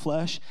sinful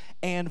flesh,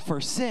 and for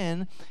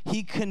sin,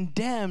 he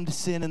condemned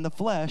sin in the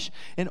flesh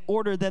in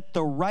order that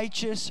the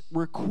righteous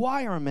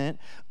requirement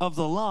of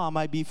the law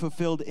might be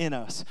fulfilled in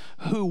us,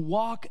 who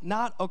walk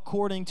not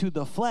according to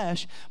the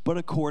flesh, but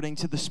according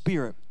to the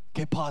Spirit.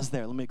 Okay, pause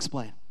there. Let me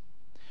explain.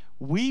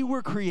 We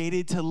were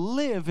created to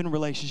live in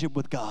relationship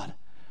with God.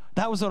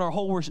 That was what our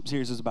whole worship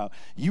series was about.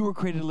 You were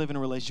created to live in a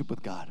relationship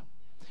with God.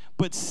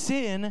 But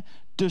sin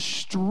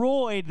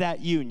destroyed that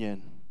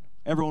union.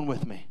 Everyone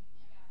with me?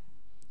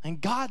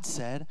 And God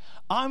said,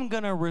 I'm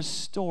going to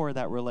restore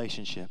that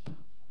relationship.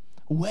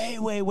 Way,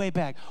 way, way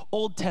back.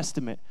 Old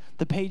Testament.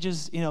 The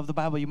pages, of the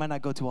Bible you might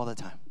not go to all the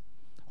time.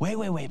 Way,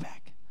 way, way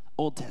back.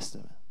 Old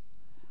Testament.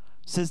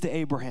 says to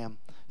Abraham,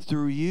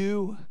 through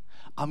you,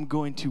 I'm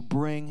going to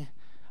bring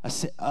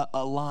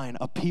a line,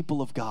 a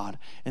people of God.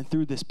 And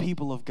through this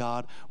people of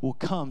God will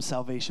come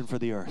salvation for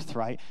the earth,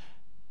 right?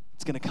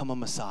 It's going to come a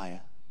Messiah.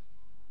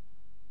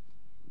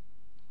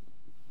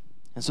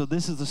 And so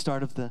this is the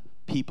start of the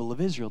people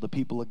of Israel, the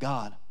people of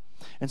God.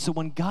 And so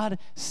when God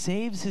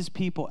saves his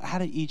people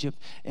out of Egypt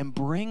and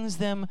brings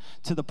them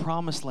to the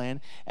promised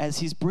land, as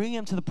he's bringing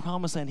them to the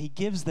promised land, he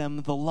gives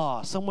them the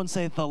law. Someone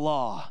say the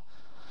law.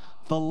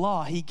 The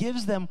law. He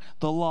gives them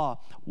the law.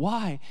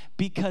 Why?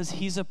 Because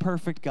he's a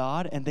perfect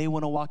God and they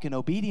want to walk in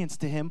obedience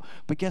to him.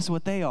 But guess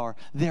what they are?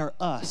 They're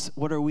us.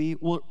 What are we?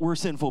 We're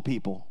sinful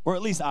people. Or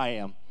at least I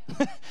am.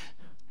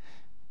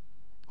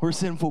 We're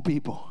sinful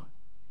people.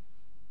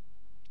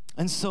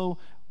 And so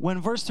when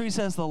verse 3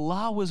 says the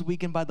law was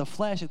weakened by the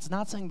flesh, it's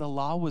not saying the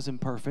law was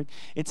imperfect.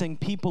 It's saying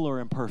people are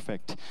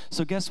imperfect.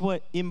 So guess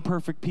what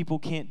imperfect people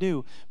can't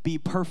do? Be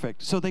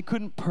perfect. So they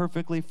couldn't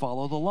perfectly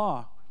follow the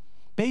law.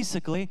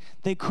 Basically,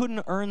 they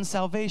couldn't earn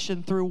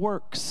salvation through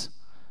works.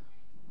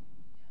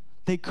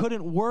 They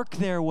couldn't work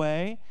their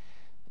way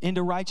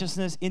into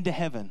righteousness, into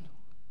heaven.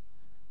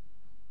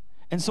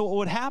 And so what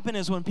would happen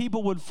is when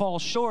people would fall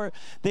short,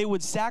 they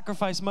would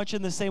sacrifice much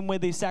in the same way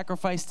they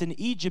sacrificed in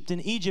Egypt.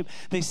 In Egypt,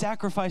 they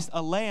sacrificed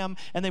a lamb,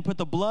 and they put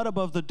the blood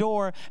above the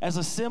door as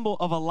a symbol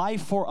of a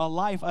life for a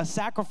life, a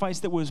sacrifice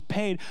that was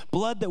paid,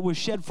 blood that was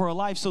shed for a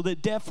life, so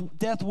that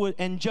death would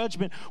and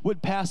judgment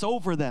would pass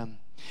over them.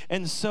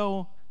 And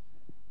so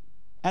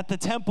at the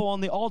temple on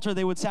the altar,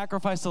 they would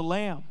sacrifice a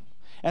lamb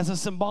as a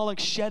symbolic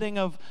shedding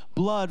of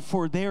blood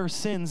for their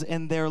sins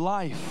and their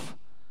life.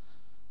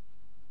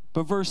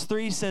 But verse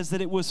 3 says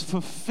that it was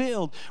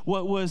fulfilled.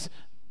 What was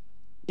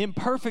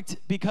imperfect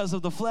because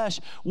of the flesh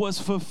was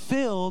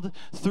fulfilled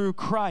through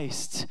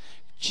Christ.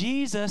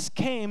 Jesus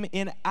came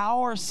in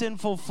our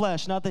sinful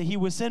flesh. Not that he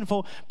was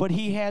sinful, but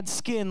he had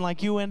skin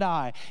like you and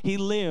I. He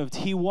lived,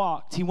 he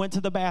walked, he went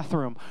to the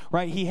bathroom,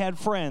 right? He had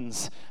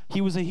friends.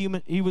 He was a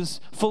human, he was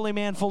fully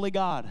man, fully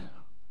God.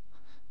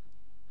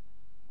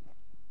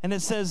 And it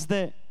says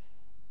that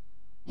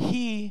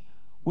he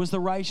was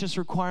the righteous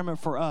requirement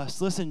for us.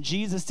 Listen,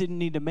 Jesus didn't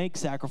need to make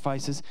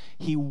sacrifices.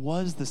 He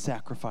was the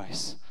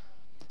sacrifice.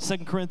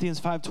 2 Corinthians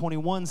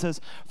 5:21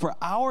 says, for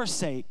our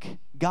sake,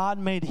 God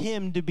made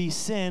him to be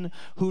sin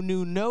who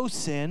knew no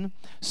sin,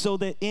 so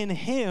that in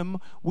him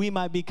we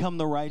might become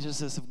the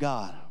righteousness of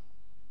God.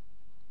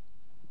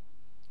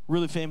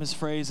 Really famous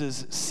phrase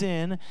is,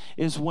 sin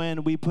is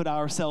when we put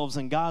ourselves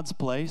in God's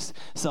place.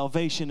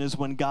 Salvation is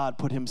when God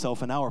put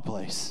himself in our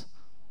place.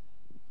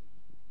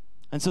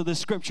 And so the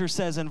scripture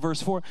says in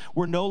verse 4,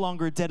 we're no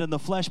longer dead in the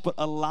flesh, but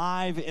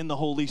alive in the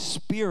Holy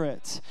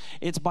Spirit.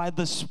 It's by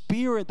the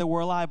Spirit that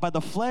we're alive. By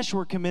the flesh,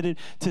 we're committed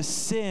to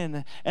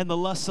sin and the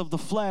lusts of the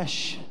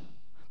flesh,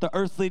 the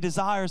earthly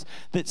desires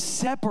that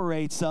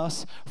separates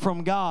us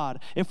from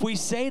God. If we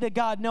say to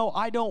God, no,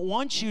 I don't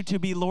want you to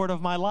be Lord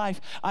of my life,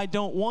 I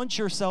don't want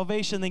your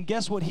salvation, then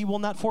guess what he will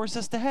not force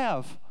us to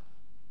have?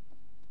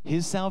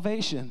 His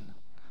salvation,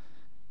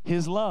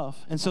 his love.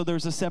 And so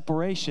there's a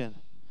separation.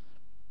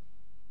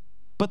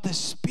 But the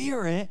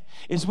Spirit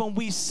is when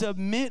we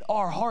submit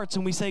our hearts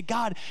and we say,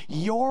 God,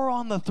 you're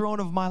on the throne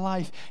of my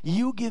life.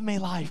 You give me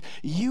life.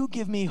 You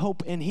give me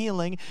hope and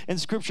healing. And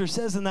Scripture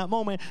says in that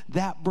moment,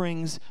 that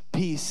brings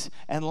peace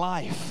and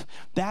life.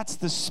 That's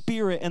the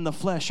Spirit and the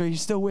flesh. Are you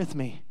still with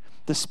me?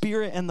 The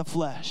Spirit and the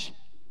flesh.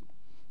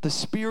 The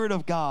Spirit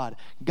of God,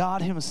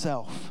 God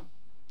himself.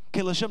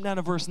 Okay, let's jump down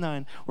to verse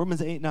 9. Romans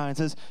 8:9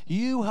 says,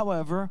 you,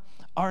 however,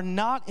 are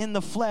not in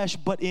the flesh,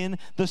 but in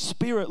the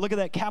Spirit. Look at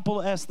that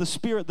capital S, the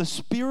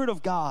Spirit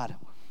of God.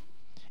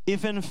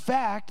 If in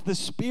fact the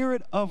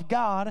Spirit of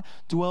God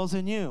dwells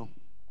in you.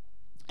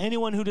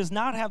 Anyone who does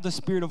not have the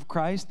Spirit of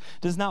Christ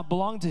does not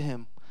belong to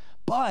him.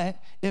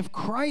 But if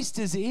Christ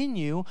is in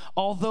you,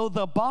 although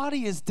the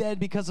body is dead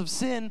because of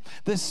sin,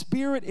 the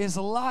Spirit is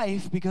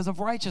life because of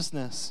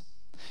righteousness.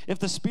 If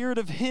the Spirit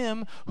of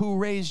him who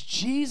raised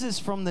Jesus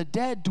from the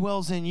dead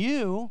dwells in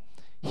you,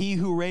 he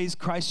who raised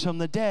Christ from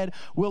the dead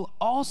will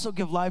also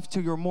give life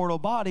to your mortal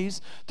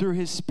bodies through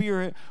his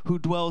Spirit who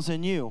dwells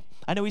in you.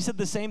 I know he said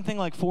the same thing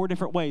like 4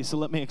 different ways, so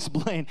let me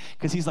explain,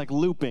 because he's like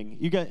looping.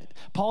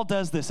 Paul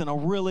does this in a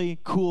really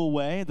cool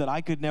way that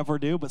I could never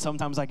do, but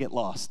sometimes I get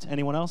lost.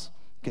 Anyone else?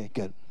 Okay,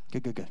 good.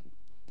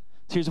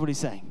 So here's what he's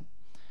saying.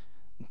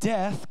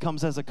 Death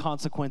comes as a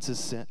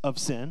consequence of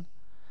sin.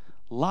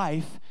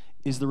 Life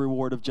is the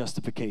reward of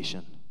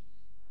justification.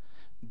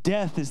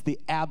 Death is the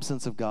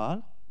absence of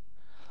God.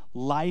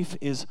 Life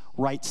is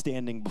right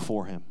standing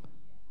before him.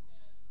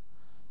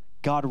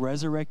 God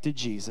resurrected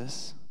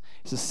Jesus.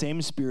 It's the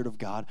same Spirit of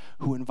God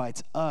who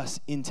invites us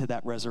into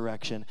that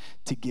resurrection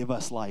to give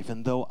us life.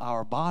 And though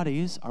our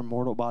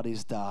mortal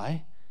bodies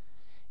die,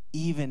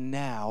 even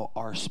now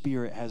our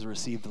spirit has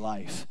received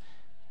life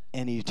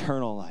and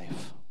eternal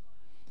life.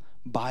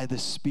 by the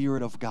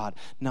Spirit of God,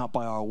 not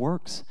by our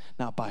works,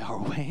 not by our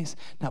ways,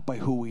 not by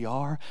who we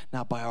are,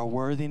 not by our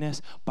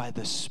worthiness, by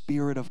the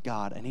Spirit of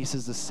God. And he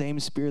says the same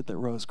Spirit that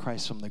rose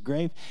Christ from the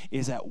grave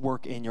is at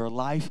work in your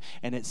life,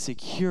 and it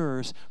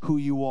secures who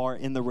you are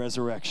in the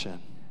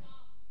resurrection.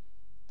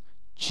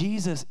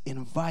 Jesus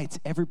invites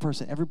every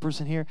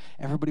person here,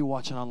 everybody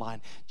watching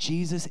online.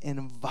 Jesus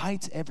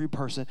invites every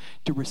person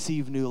to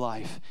receive new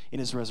life in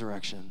his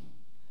resurrection.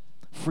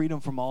 Freedom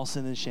from all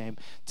sin and shame,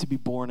 to be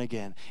born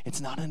again.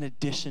 It's not an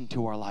addition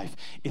to our life.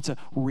 It's a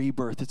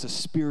rebirth. It's a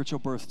spiritual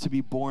birth to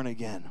be born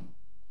again.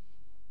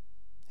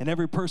 And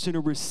every person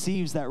who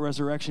receives that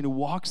resurrection, who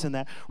walks in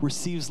that,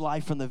 receives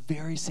life from the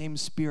very same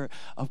Spirit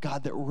of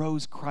God that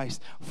rose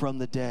Christ from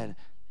the dead.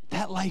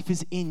 That life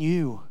is in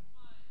you.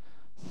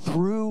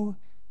 Through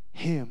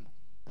him,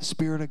 the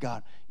Spirit of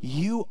God,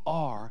 you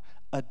are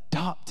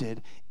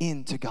adopted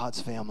into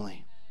God's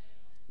family.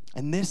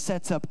 And this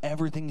sets up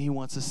everything he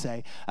wants to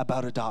say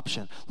about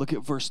adoption. Look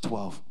at verse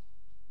 12.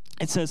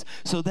 It says,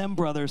 so then,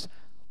 brothers,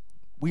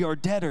 we are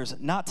debtors,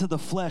 not to the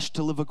flesh,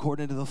 to live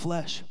according to the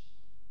flesh.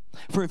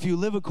 For if you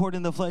live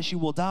according to the flesh, you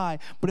will die.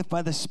 But if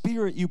by the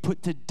Spirit you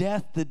put to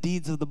death the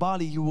deeds of the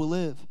body, you will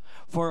live.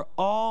 For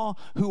all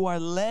who are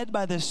led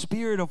by the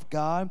Spirit of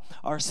God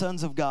are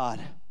sons of God.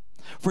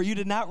 For you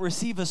did not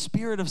receive a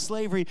spirit of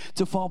slavery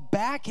to fall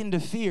back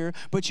into fear,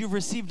 but you've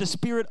received a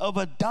spirit of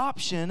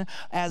adoption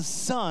as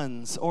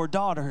sons or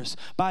daughters,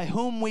 by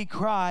whom we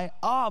cry,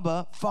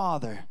 Abba,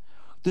 Father.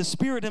 The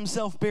Spirit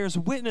himself bears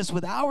witness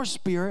with our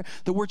spirit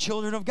that we're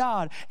children of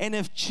God. And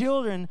if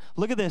children,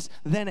 look at this,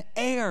 then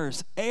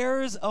heirs,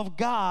 heirs of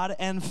God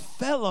and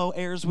fellow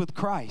heirs with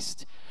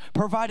Christ,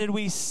 provided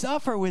we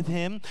suffer with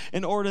him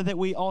in order that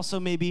we also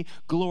may be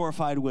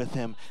glorified with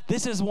him.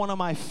 This is one of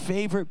my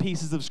favorite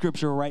pieces of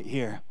scripture right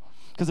here,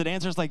 because it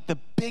answers like the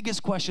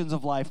biggest questions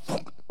of life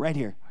right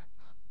here.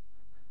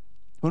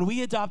 When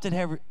we adopted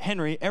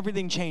Henry,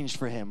 everything changed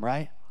for him,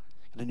 right?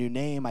 A new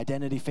name,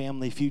 identity,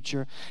 family,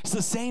 future. It's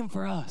the same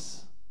for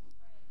us.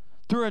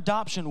 Through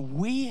adoption,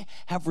 we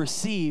have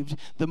received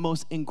the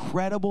most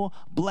incredible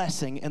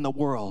blessing in the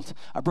world.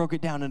 I broke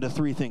it down into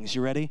 3 things.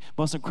 You ready?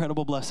 Most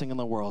incredible blessing in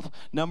the world.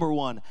 Number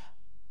 1,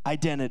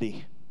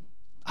 identity.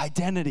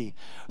 Identity.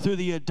 Through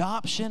the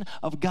adoption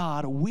of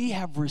God, we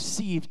have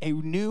received a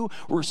new,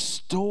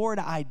 restored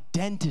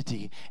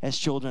identity as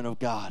children of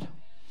God.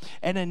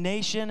 In a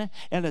nation,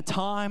 in a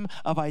time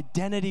of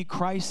identity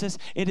crisis,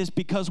 it is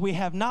because we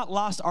have not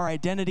lost our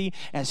identity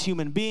as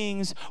human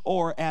beings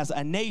or as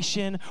a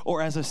nation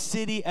or as a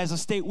city, as a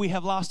state. We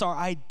have lost our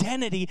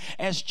identity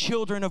as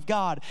children of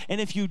God. And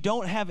if you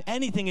don't have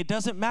anything, it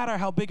doesn't matter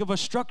how big of a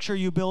structure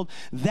you build.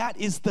 That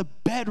is the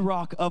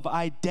bedrock of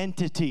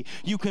identity.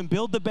 You can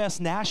build the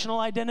best national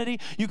identity.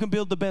 You can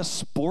build the best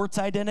sports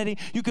identity.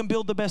 You can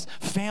build the best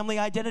family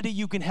identity.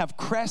 You can have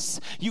crests.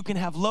 You can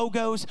have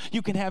logos.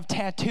 You can have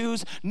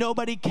tattoos.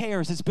 Nobody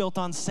cares. It's built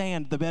on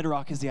sand. The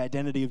bedrock is the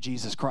identity of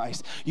Jesus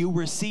Christ. You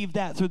receive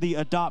that through the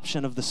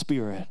adoption of the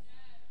Spirit.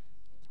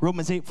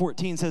 Romans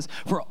 8:14 says,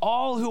 for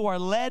all who are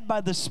led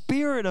by the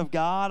Spirit of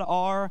God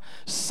are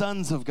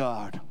sons of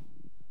God.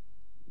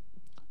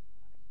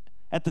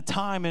 At the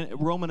time in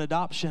Roman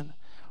adoption,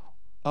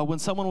 when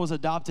someone was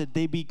adopted,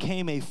 they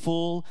became a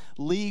full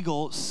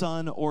legal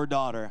son or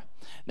daughter.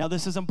 Now,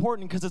 this is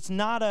important because it's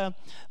not an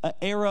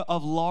era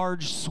of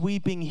large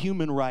sweeping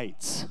human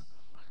rights.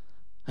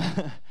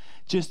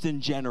 Just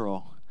in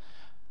general.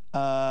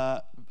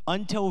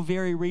 Until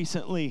very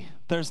recently,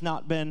 there's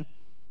not been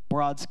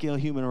broad-scale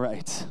human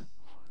rights.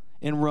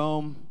 In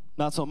Rome,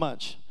 not so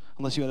much,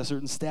 unless you had a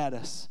certain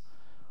status.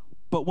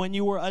 But when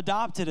you were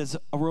adopted as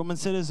a Roman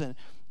citizen,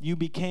 you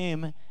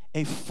became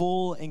a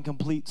full and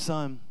complete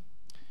son.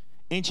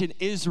 Ancient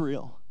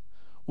Israel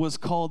was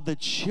called the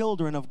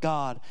children of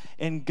God,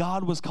 and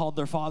God was called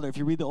their father. If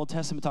you read the Old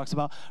Testament, it talks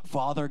about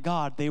Father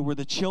God. They were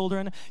the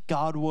children.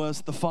 God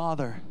was the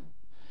father.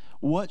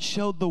 What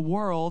showed the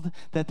world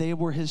that they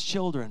were his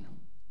children?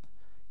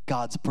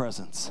 God's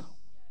presence.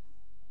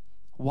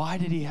 Why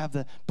did he have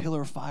the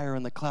pillar of fire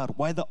and the cloud?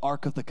 Why the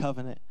Ark of the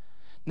Covenant?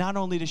 Not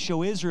only to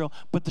show Israel,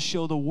 but to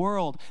show the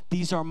world,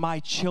 these are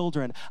my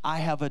children. I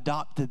have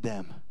adopted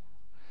them.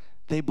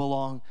 They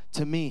belong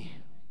to me.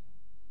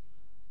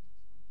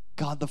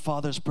 God the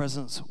Father's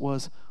presence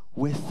was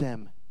with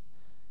them.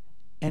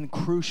 And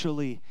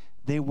crucially,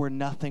 they were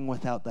nothing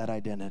without that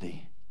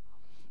identity.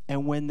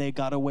 And when they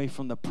got away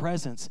from the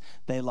presence,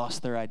 they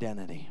lost their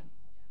identity.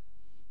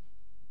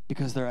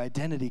 Because their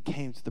identity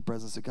came to the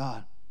presence of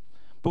God.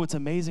 But what's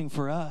amazing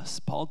for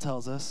us, Paul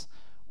tells us,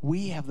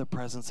 we have the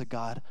presence of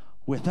God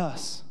with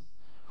us.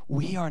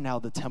 We are now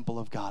the temple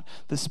of God.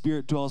 The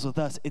Spirit dwells with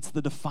us. It's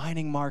the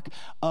defining mark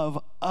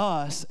of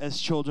us as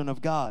children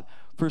of God.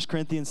 1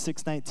 Corinthians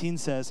 6:19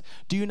 says,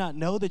 do you not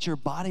know that your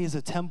body is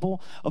a temple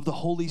of the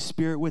Holy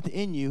Spirit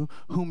within you,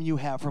 whom you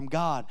have from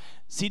God?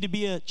 See, to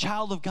be a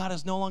child of God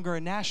is no longer a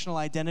national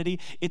identity.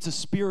 It's a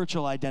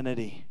spiritual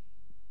identity.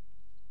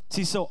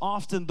 See, so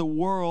often the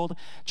world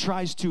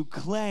tries to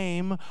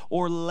claim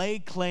or lay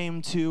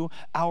claim to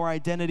our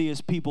identity as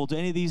people. Do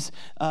any of these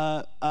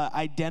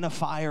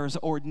identifiers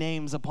or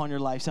names upon your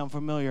life sound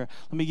familiar?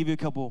 Let me give you a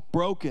couple.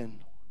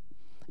 Broken,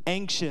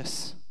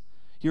 anxious,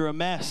 you're a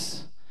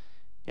mess,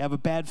 you have a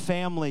bad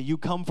family, you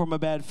come from a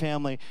bad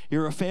family,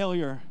 you're a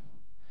failure,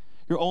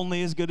 you're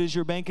only as good as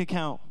your bank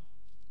account,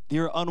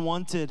 you're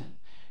unwanted,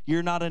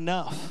 you're not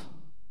enough.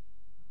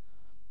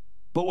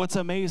 But what's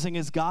amazing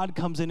is God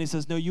comes in and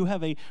says, no, you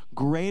have a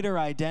greater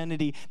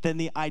identity than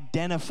the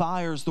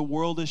identifiers the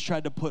world has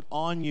tried to put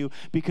on you,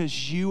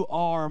 because you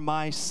are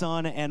my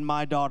son and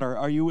my daughter.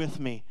 Are you with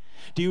me?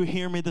 Do you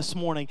hear me this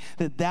morning?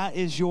 That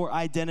is your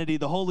identity.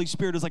 The Holy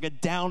Spirit is like a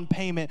down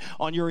payment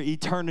on your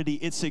eternity.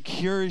 It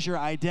secures your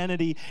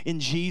identity in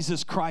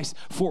Jesus Christ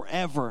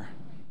forever.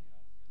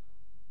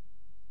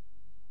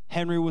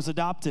 Henry was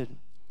adopted.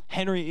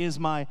 Henry is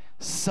my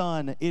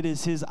son. It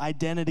is his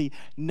identity.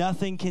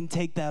 Nothing can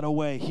take that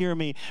away. Hear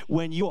me.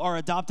 When you are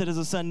adopted as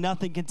a son,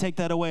 nothing can take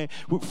that away.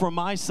 For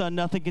my son,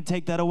 nothing can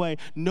take that away.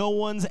 No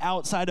one's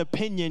outside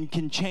opinion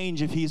can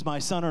change if he's my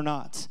son or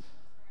not.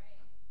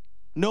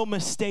 No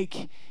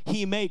mistake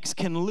he makes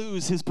can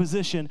lose his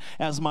position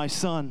as my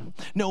son.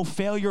 No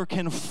failure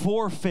can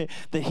forfeit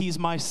that he's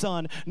my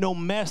son. No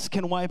mess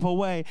can wipe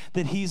away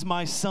that he's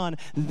my son.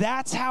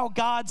 That's how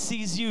God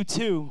sees you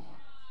too.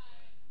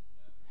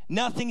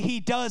 Nothing he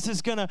does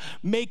is going to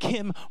make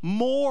him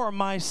more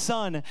my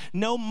son.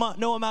 No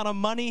amount of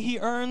money he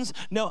earns,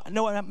 no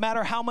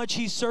matter how much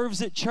he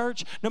serves at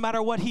church, no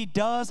matter what he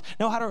does,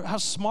 no matter how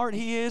smart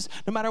he is,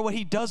 no matter what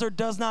he does or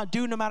does not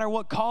do, no matter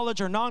what college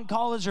or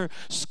non-college or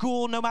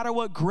school, no matter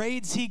what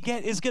grades he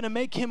gets, is going to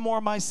make him more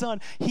my son.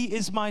 He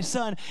is my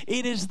son.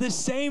 It is the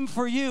same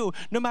for you.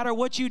 No matter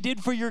what you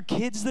did for your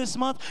kids this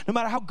month, no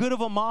matter how good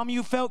of a mom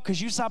you felt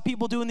because you saw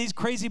people doing these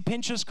crazy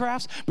Pinterest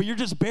crafts, but you're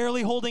just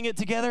barely holding it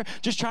together,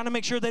 just trying to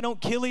make sure they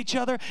don't kill each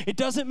other. It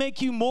doesn't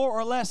make you more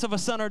or less of a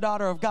son or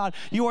daughter of God.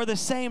 You are the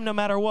same no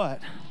matter what.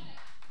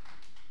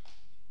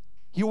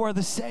 You are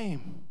the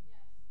same.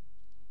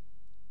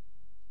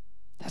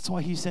 That's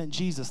why he sent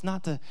Jesus,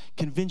 not to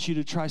convince you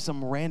to try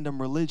some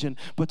random religion,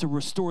 but to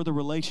restore the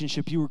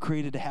relationship you were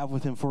created to have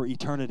with him for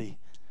eternity.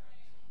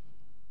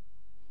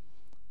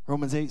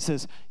 Romans 8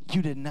 says,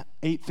 you did not,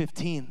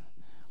 8:15.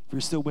 If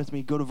you're still with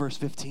me, go to verse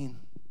 15.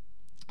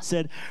 It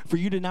said, for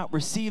you did not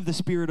receive the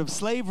spirit of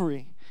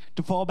slavery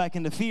to fall back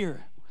into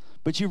fear,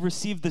 but you've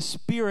received the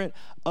spirit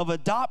of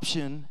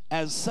adoption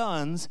as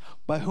sons,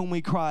 by whom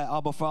we cry,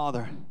 Abba,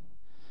 Father.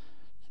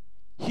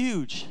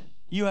 Huge.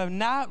 You have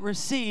not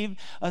received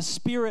a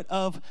spirit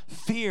of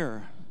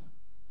fear.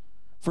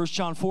 1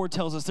 John 4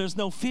 tells us there's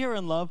no fear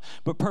in love,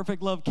 but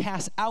perfect love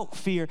casts out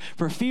fear.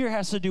 For fear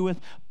has to do with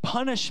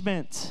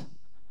punishment.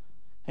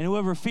 And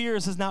whoever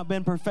fears has not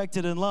been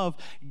perfected in love.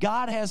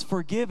 God has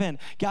forgiven.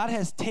 God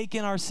has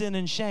taken our sin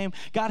and shame.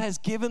 God has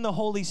given the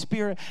Holy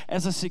Spirit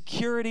as a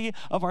security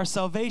of our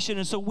salvation.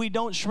 And so we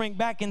don't shrink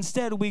back.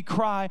 Instead, we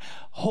cry,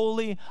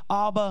 Holy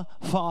Abba,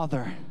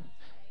 Father.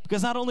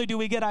 Because not only do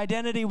we get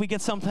identity, we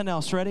get something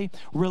else. Ready?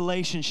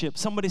 Relationship.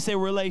 Somebody say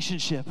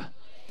relationship.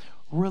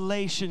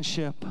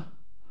 Relationship.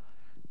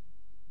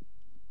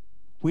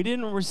 We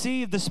didn't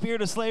receive the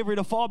spirit of slavery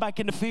to fall back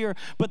into fear,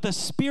 but the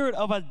spirit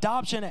of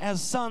adoption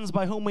as sons,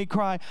 by whom we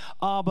cry,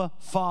 Abba,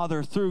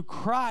 Father. Through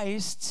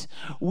Christ,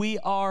 we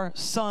are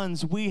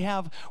sons. We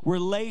have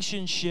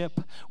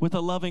relationship with a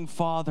loving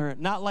Father.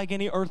 Not like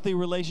any earthly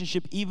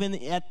relationship, even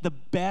at the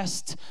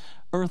best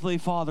earthly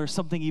father,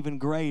 something even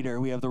greater.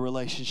 We have the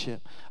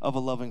relationship of a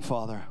loving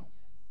Father.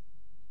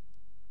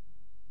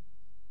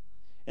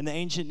 In the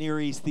ancient Near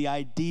East, the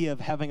idea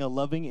of having a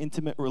loving,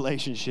 intimate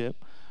relationship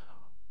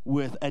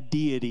with a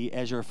deity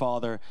as your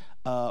father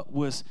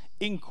was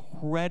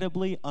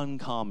incredibly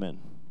uncommon,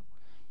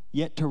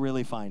 yet to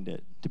really find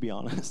it, to be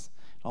honest,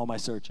 all my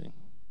searching.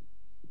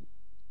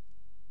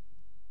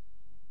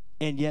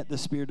 And yet the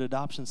spirit of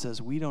adoption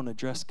says we don't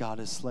address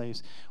God as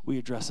slaves, we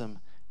address him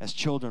as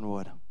children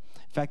would.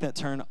 In fact, that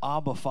term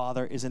Abba,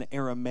 Father, is an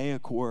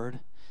Aramaic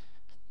word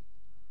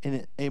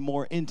and a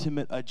more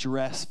intimate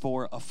address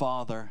for a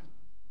father.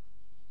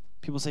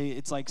 People say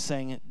it's like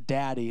saying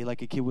daddy,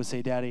 like a kid would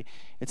say daddy.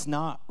 It's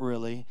not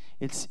really.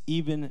 It's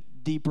even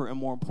deeper and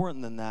more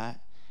important than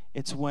that.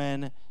 It's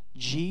when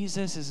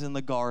Jesus is in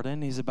the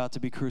garden, he's about to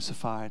be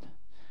crucified,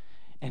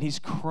 and he's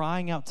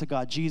crying out to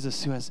God.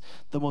 Jesus, who has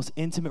the most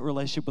intimate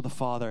relationship with the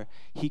Father,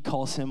 he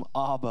calls him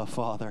Abba,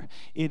 Father.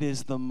 It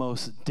is the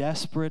most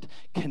desperate,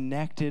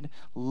 connected,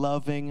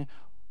 loving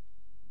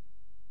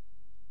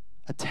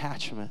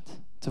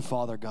attachment to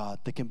Father God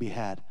that can be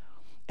had.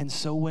 And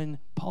so when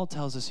Paul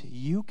tells us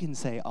you can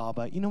say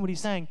Abba, you know what he's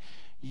saying?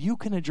 You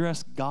can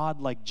address God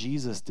like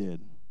Jesus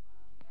did.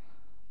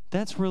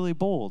 That's really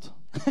bold.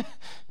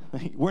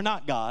 We're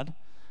not God,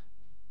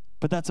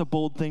 but that's a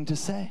bold thing to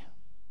say.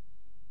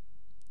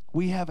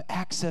 We have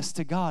access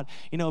to God.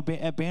 You know,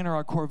 at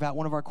Banner,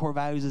 one of our core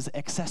values is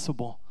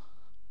accessible,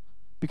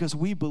 because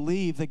we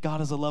believe that God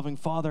is a loving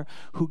Father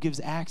who gives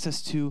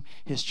access to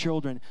his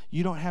children.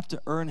 You don't have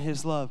to earn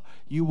his love.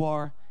 You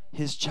are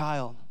his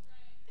child.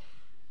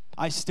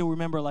 I still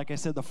remember, like I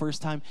said, the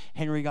first time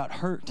Henry got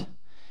hurt.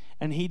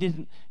 And he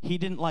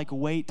didn't like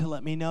wait to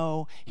let me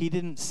know. He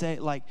didn't say,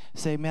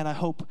 man, I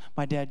hope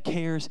my dad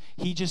cares.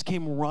 He just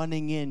came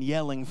running in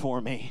yelling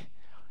for me.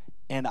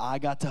 And I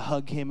got to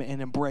hug him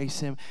and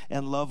embrace him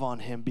and love on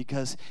him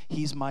because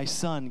he's my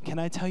son. Can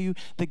I tell you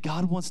that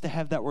God wants to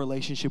have that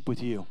relationship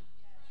with you?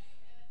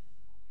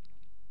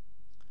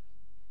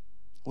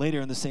 Later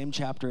in the same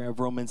chapter of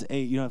Romans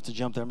 8, you don't have to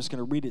jump there. I'm just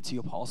going to read it to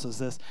you. Paul says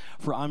this,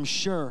 "For I'm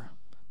sure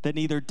that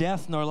neither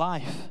death nor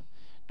life,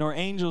 nor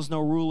angels,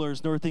 nor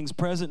rulers, nor things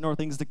present, nor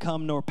things to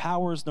come, nor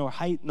powers, nor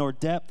height, nor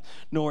depth,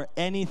 nor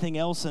anything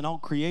else in all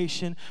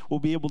creation will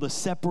be able to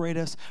separate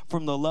us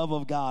from the love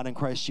of God in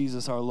Christ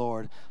Jesus our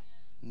Lord."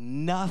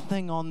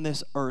 Nothing on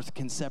this earth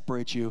can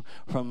separate you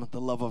from the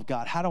love of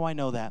God. How do I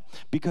know that?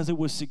 Because it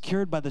was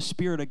secured by the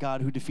Spirit of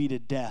God who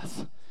defeated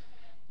death.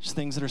 There's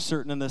things that are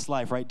certain in this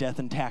life, right? Death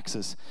and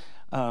taxes.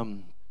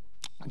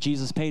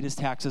 Jesus paid his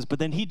taxes, but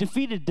then he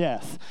defeated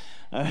death.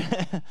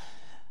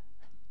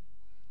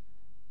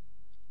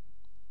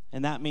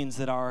 And that means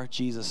that our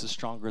Jesus is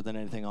stronger than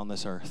anything on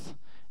this earth.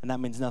 And that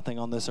means nothing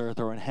on this earth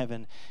or in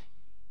heaven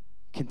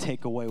can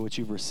take away what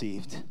you've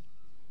received.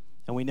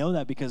 And we know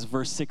that because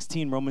verse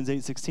 16, Romans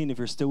 8:16, if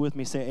you're still with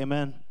me, say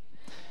amen,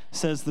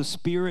 says the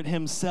Spirit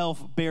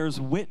himself bears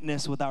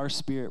witness with our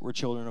spirit we're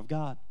children of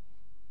God.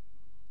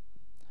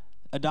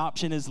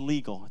 Adoption is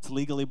legal. It's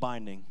legally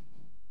binding.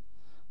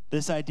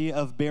 This idea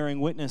of bearing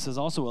witness is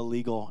also a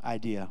legal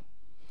idea.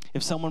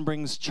 If someone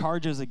brings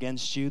charges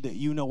against you that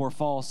you know were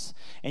false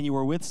and you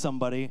were with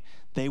somebody,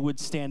 they would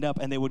stand up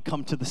and they would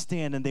come to the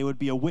stand and they would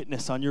be a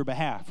witness on your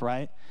behalf,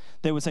 right?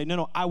 They would say,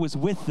 no, I was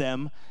with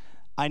them.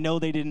 I know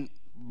they didn't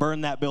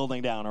burn that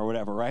building down or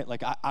whatever, right?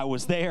 Like I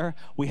was there.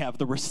 We have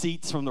the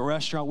receipts from the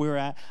restaurant we were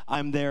at.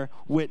 I'm their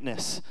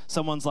witness.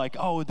 Someone's like,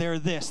 oh, they're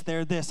this.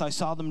 I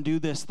saw them do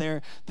this.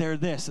 They're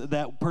this.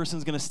 That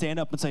person's going to stand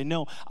up and say,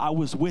 no, I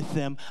was with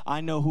them. I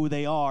know who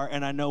they are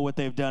and I know what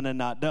they've done and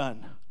not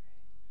done.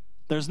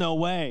 There's no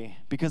way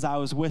because I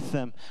was with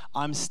them.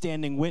 I'm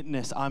standing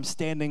witness. I'm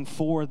standing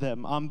for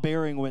them. I'm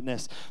bearing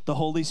witness. The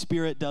Holy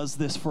Spirit does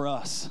this for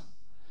us.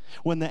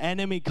 When the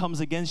enemy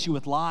comes against you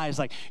with lies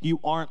like you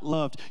aren't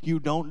loved, you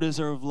don't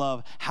deserve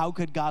love, how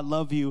could God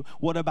love you?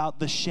 What about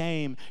the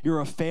shame?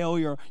 You're a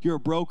failure, you're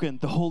broken.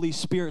 The Holy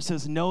Spirit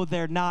says, no,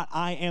 they're not.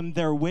 I am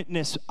their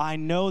witness. I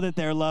know that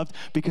they're loved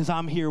because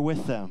I'm here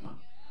with them.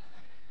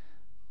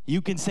 You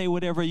can say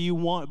whatever you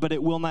want, but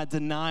it will not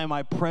deny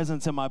my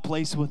presence and my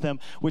place with them,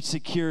 which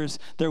secures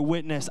their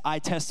witness. I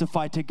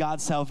testify to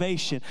God's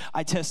salvation.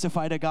 I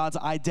testify to God's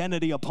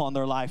identity upon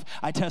their life.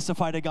 I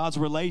testify to God's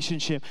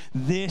relationship.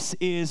 This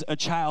is a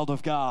child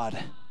of God.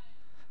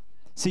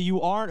 See, you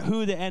aren't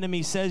who the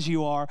enemy says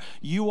you are.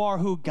 You are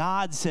who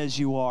God says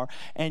you are,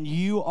 and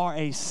you are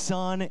a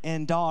son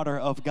and daughter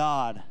of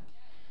God.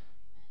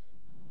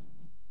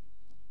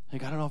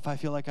 Like, I don't know if I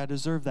feel like I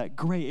deserve that.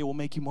 Great, it will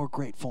make you more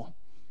grateful.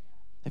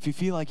 If you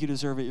feel like you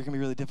deserve it, you're going to be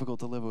really difficult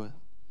to live with.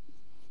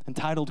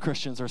 Entitled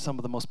Christians are some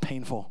of the most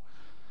painful.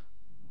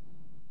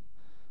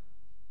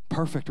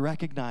 Perfect,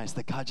 recognize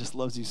that God just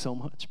loves you so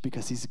much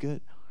because he's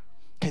good.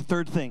 Okay,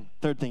 third thing.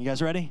 You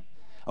guys ready?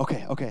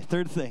 Okay,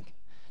 third thing.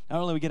 Not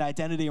only we get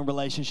identity and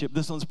relationship,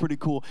 this one's pretty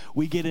cool.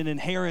 We get an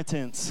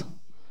inheritance.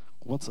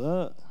 What's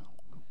up?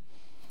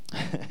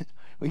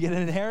 We get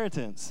an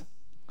inheritance.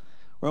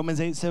 Romans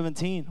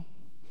 8:17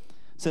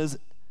 says,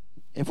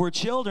 if we're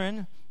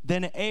children,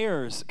 then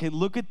heirs. Okay,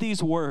 look at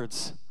these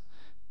words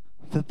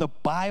that the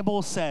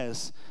Bible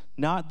says,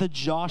 not the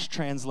Josh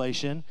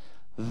translation,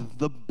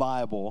 the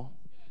Bible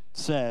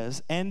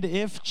says, and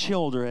if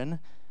children,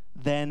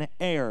 then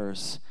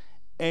heirs.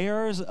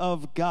 Heirs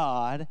of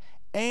God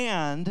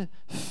and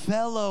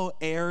fellow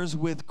heirs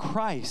with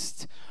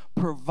Christ,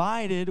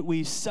 provided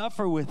we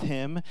suffer with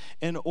him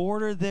in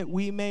order that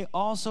we may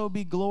also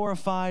be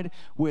glorified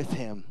with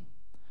him.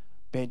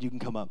 Band, you can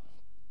come up.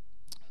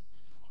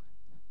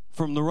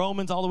 From the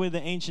Romans all the way to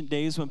the ancient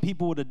days, when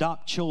people would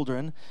adopt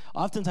children,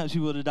 oftentimes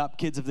people would adopt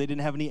kids if they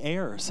didn't have any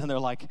heirs. And they're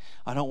like,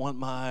 I don't want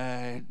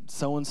my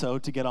so-and-so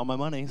to get all my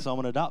money, so I'm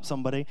going to adopt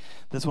somebody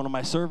that's one of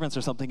my servants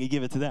or something and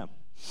give it to them.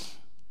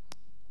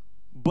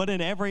 But in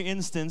every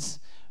instance,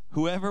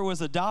 whoever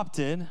was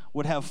adopted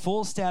would have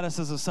full status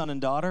as a son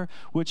and daughter,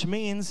 which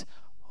means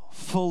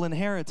full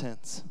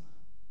inheritance.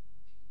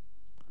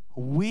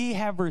 We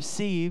have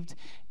received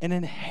an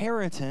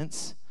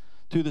inheritance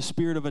through the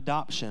spirit of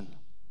adoption.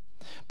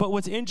 But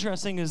what's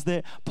interesting is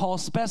that Paul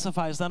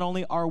specifies not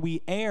only are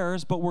we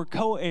heirs, but we're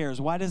co-heirs.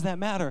 Why does that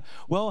matter?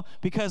 Well,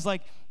 because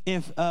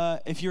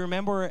if you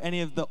remember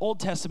any of the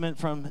Old Testament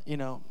from,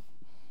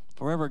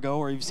 forever ago,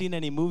 or you've seen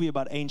any movie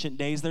about ancient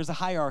days, there's a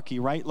hierarchy,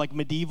 right? Like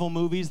medieval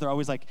movies, they're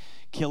always like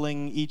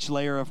killing each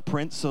layer of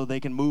prince so they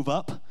can move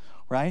up,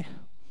 right?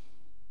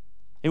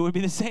 It would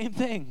be the same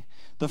thing.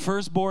 The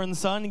firstborn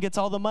son gets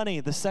all the money.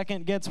 The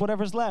second gets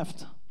whatever's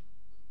left.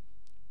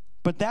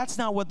 But that's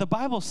not what the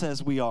Bible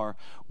says we are.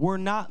 We're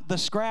not the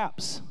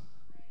scraps.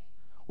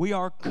 We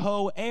are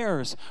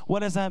co-heirs. What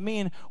does that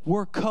mean?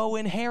 We're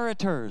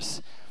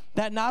co-inheritors.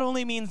 that not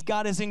only means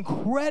God is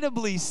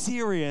incredibly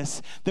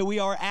serious that we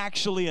are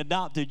actually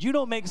adopted. You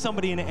don't make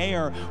somebody an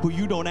heir who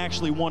you don't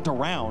actually want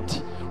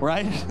around,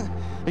 right?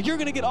 Like, you're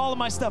going to get all of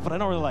my stuff, but I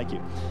don't really like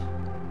you.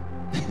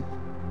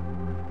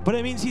 But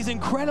it means he's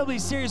incredibly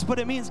serious, but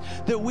it means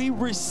that we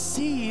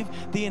receive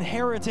the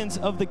inheritance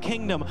of the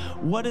kingdom.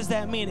 What does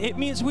that mean? It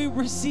means we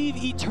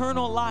receive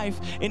eternal life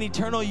and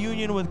eternal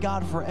union with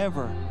God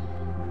forever.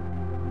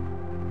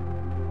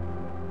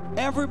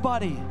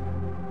 Everybody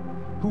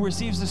who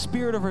receives the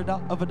spirit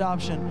of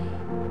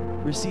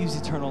adoption receives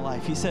eternal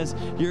life. He says,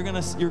 you're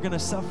gonna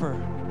suffer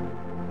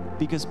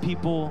because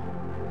people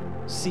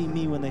see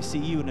me when they see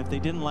you, and if they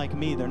didn't like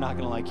me, they're not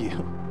gonna like you.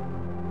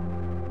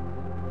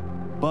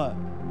 But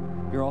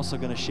you're also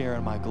going to share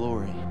in my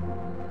glory.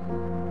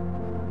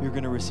 You're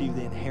going to receive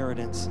the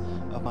inheritance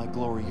of my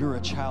glory. You're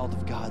a child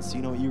of God, so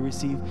you know what you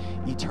receive?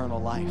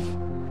 Eternal life.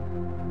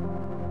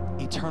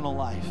 Eternal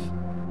life.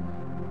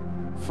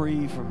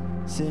 Free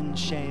from sin,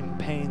 shame,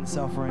 pain,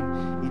 suffering.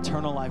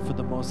 Eternal life with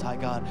the Most High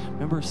God.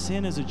 Remember,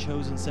 sin is a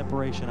chosen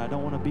separation. I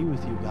don't want to be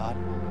with you, God.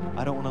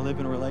 I don't want to live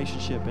in a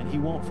relationship, and he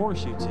won't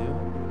force you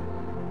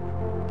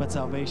to. But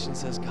salvation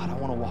says, God, I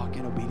want to walk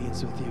in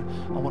obedience with you.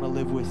 I want to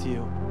live with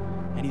you.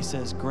 And he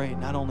says, great,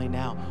 not only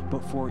now,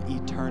 but for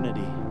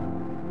eternity.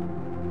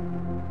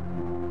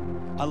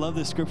 I love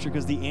this scripture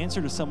because the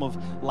answer to some of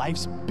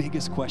life's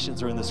biggest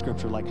questions are in the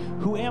scripture. Like,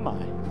 who am I?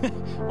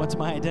 What's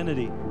my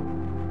identity?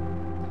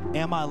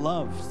 Am I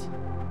loved?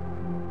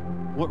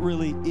 What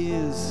really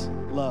is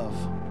love?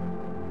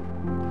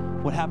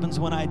 What happens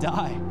when I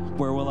die?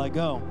 Where will I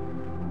go?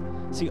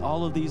 See,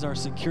 all of these are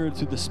secured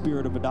through the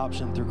spirit of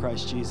adoption through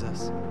Christ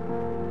Jesus.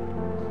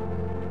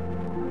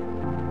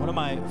 One of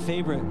my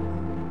favorite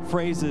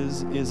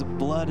phrases is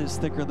blood is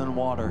thicker than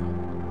water.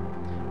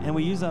 And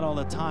we use that all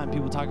the time.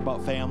 People talk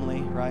about family,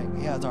 right?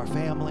 Yeah, it's our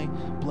family.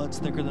 Blood's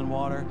thicker than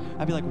water.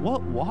 I'd be like,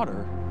 what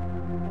water?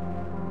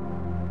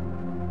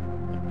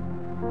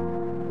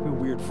 A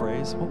weird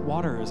phrase. What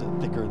water is it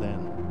thicker than?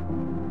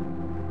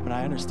 I mean,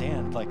 I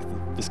understand like the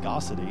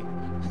viscosity.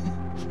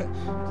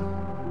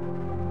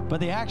 But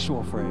the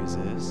actual phrase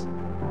is,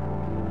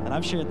 and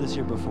I've shared this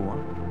here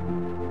before,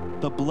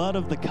 the blood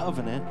of the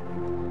covenant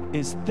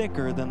is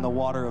thicker than the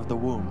water of the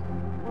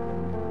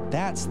womb.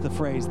 That's the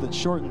phrase that's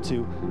shortened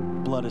to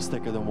blood is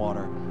thicker than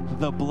water.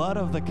 The blood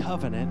of the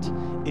covenant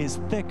is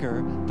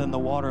thicker than the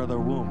water of the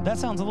womb. That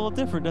sounds a little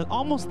different,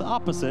 almost the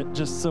opposite,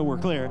 just so we're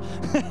clear.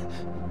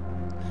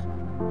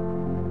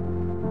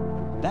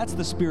 That's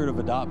the spirit of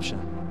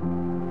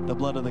adoption. The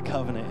blood of the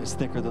covenant is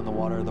thicker than the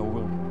water of the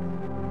womb.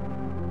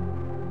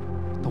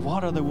 The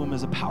water of the womb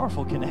is a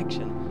powerful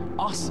connection.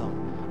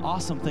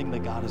 Awesome thing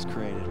that God has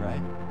created,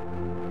 right?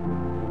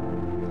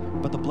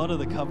 But the blood of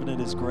the covenant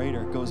is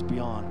greater, it goes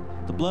beyond.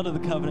 The blood of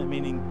the covenant,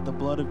 meaning the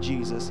blood of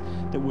Jesus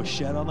that was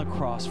shed on the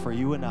cross for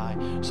you and I,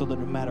 so that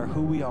no matter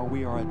who we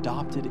are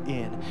adopted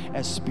in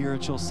as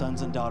spiritual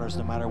sons and daughters,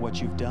 no matter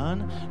what you've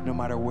done, no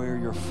matter where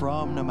you're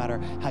from, no matter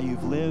how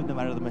you've lived, no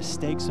matter the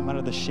mistakes, no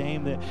matter the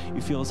shame that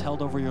you feel is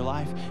held over your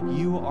life,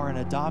 you are an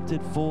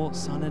adopted full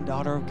son and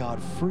daughter of God,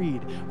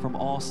 freed from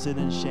all sin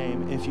and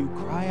shame. If you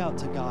cry out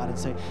to God and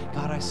say,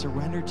 God, I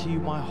surrender to you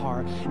my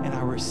heart, and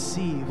I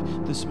receive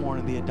this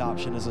morning the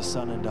adoption as a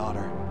son and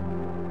daughter.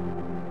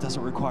 It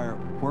doesn't require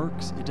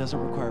works. It doesn't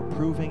require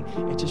proving.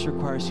 It just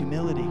requires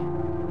humility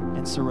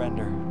and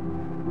surrender.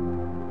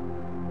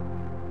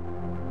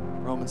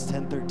 Romans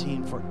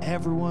 10:13, for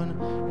everyone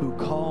who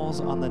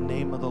calls on the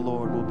name of the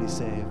Lord will be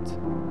saved.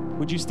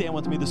 Would you stand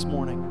with me this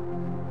morning?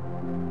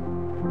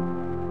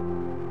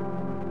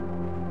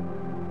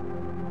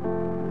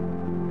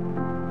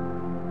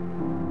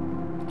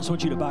 I just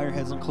want you to bow your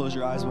heads and close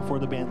your eyes before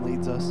the band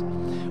leads us.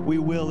 We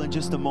will, in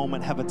just a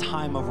moment, have a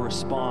time of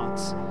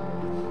response.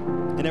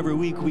 And every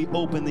week we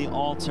open the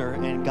altar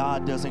and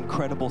God does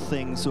incredible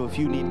things. So if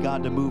you need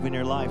God to move in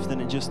your life, then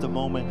in just a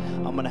moment,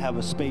 I'm going to have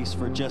a space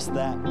for just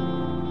that.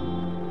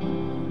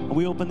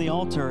 We open the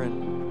altar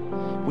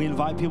and we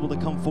invite people to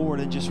come forward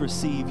and just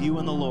receive you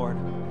and the Lord.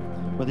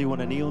 Whether you want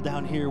to kneel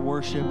down here,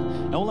 worship.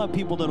 And we'll have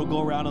people that'll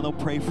go around and they'll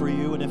pray for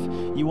you. And if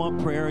you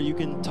want prayer, you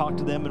can talk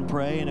to them and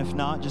pray. And if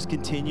not, just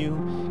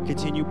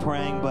continue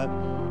praying. But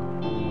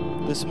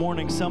this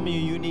morning, some of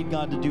you need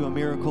God to do a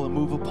miracle and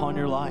move upon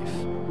your life.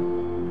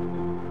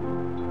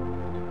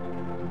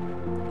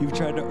 You've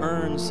tried to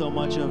earn so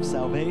much of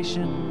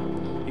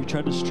salvation. You've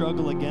tried to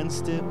struggle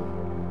against it.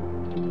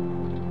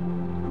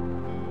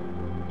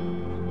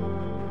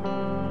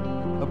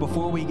 But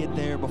before we get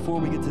there,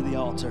 before we get to the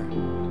altar,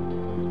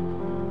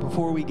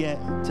 before we get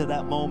to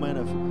that moment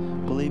of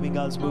believing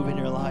God's move in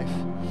your life,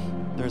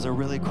 there's a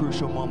really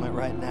crucial moment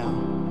right now.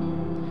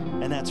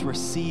 And that's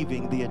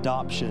receiving the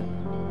adoption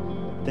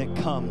that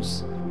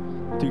comes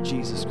through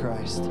Jesus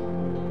Christ.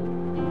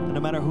 And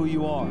no matter who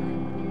you are,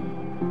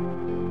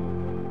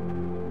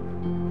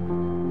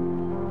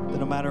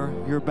 no matter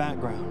your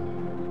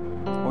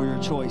background or your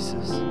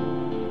choices,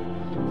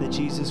 that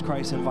Jesus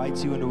Christ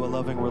invites you into a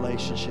loving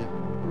relationship.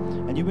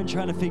 and you've been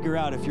trying to figure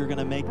out if you're going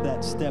to make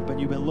that step,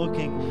 and you've been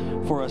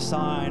looking for a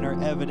sign or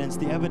evidence,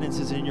 the evidence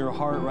is in your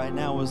heart right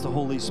now as the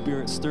Holy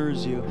Spirit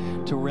stirs you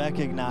to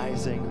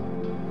recognizing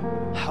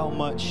how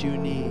much you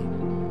need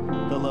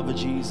the love of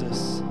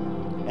Jesus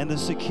and the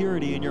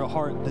security in your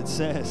heart that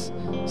says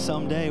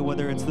someday,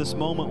 whether it's this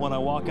moment when I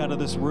walk out of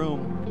this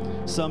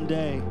room,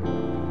 someday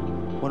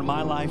when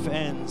my life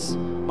ends,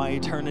 my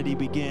eternity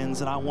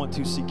begins, and I want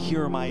to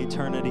secure my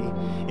eternity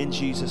in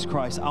Jesus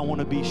Christ. I want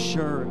to be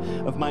sure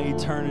of my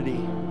eternity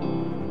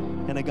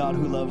in a God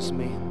who loves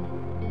me.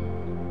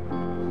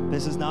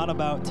 This is not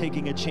about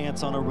taking a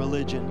chance on a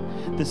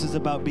religion. This is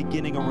about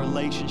beginning a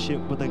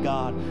relationship with a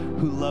God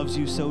who loves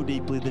you so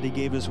deeply that he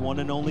gave his one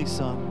and only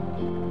Son,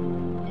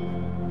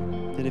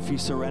 that if you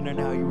surrender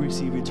now, you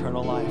receive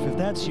eternal life. If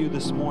that's you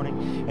this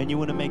morning and you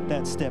want to make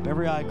that step,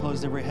 every eye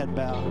closed, every head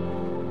bowed,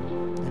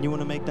 and you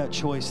want to make that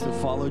choice to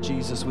follow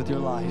Jesus with your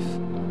life,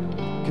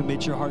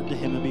 commit your heart to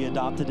him and be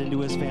adopted into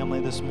his family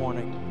this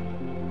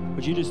morning,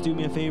 would you just do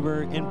me a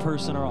favor, in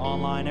person or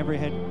online, every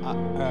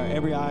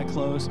eye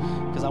closed,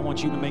 because I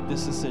want you to make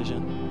this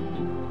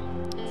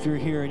decision. If you're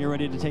here and you're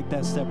ready to take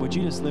that step, would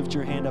you just lift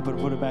your hand up and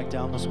put it back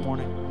down this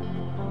morning?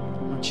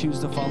 I'm going to choose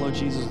to follow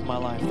Jesus with my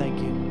life. Thank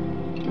you.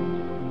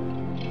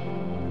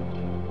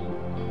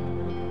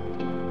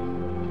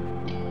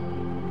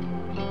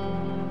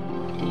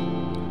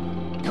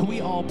 Can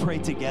we all pray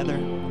together?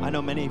 I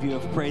know many of you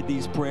have prayed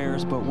these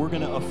prayers, but we're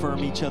going to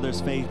affirm each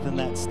other's faith in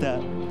that step.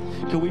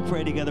 Can we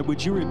pray together?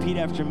 Would you repeat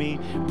after me?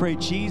 Pray,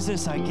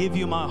 Jesus, I give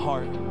you my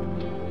heart.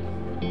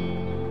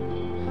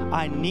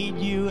 I need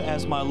you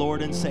as my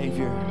Lord and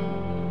Savior.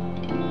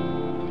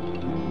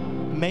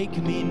 Make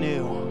me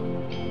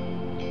new.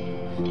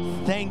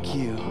 Thank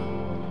you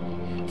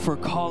for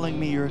calling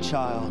me your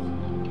child.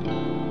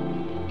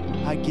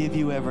 I give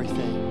you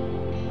everything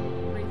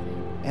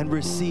and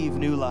receive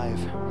new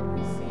life.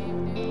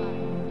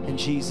 In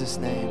Jesus'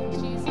 name,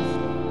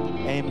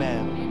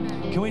 amen.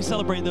 Can we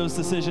celebrate those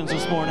decisions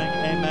this morning?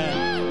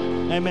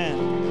 Amen. Amen.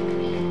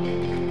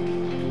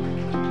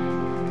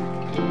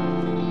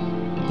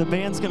 The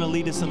band's going to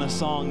lead us in a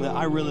song that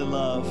I really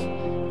love.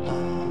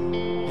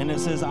 And it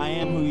says, I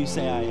am who you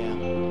say I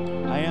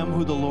am. I am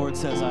who the Lord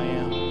says I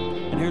am.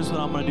 And here's what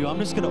I'm going to do. I'm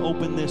just going to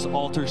open this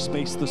altar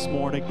space this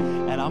morning,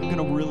 and I'm going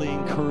to really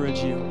encourage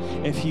you.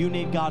 If you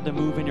need God to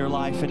move in your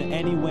life in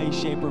any way,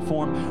 shape, or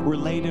form,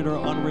 related or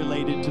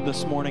unrelated to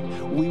this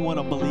morning, we want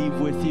to believe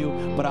with you,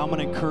 but I'm going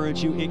to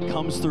encourage you. It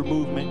comes through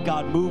movement.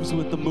 God moves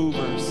with the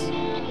movers.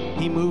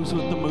 He moves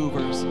with the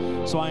movers.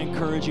 So I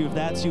encourage you, if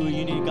that's you,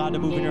 you need God to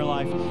move in your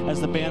life, as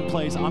the band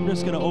plays, I'm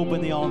just going to open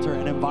the altar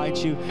and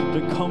invite you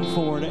to come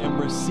forward and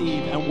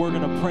receive, and we're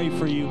going to pray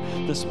for you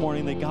this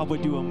morning that God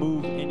would do a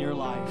move in your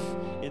life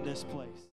in this place.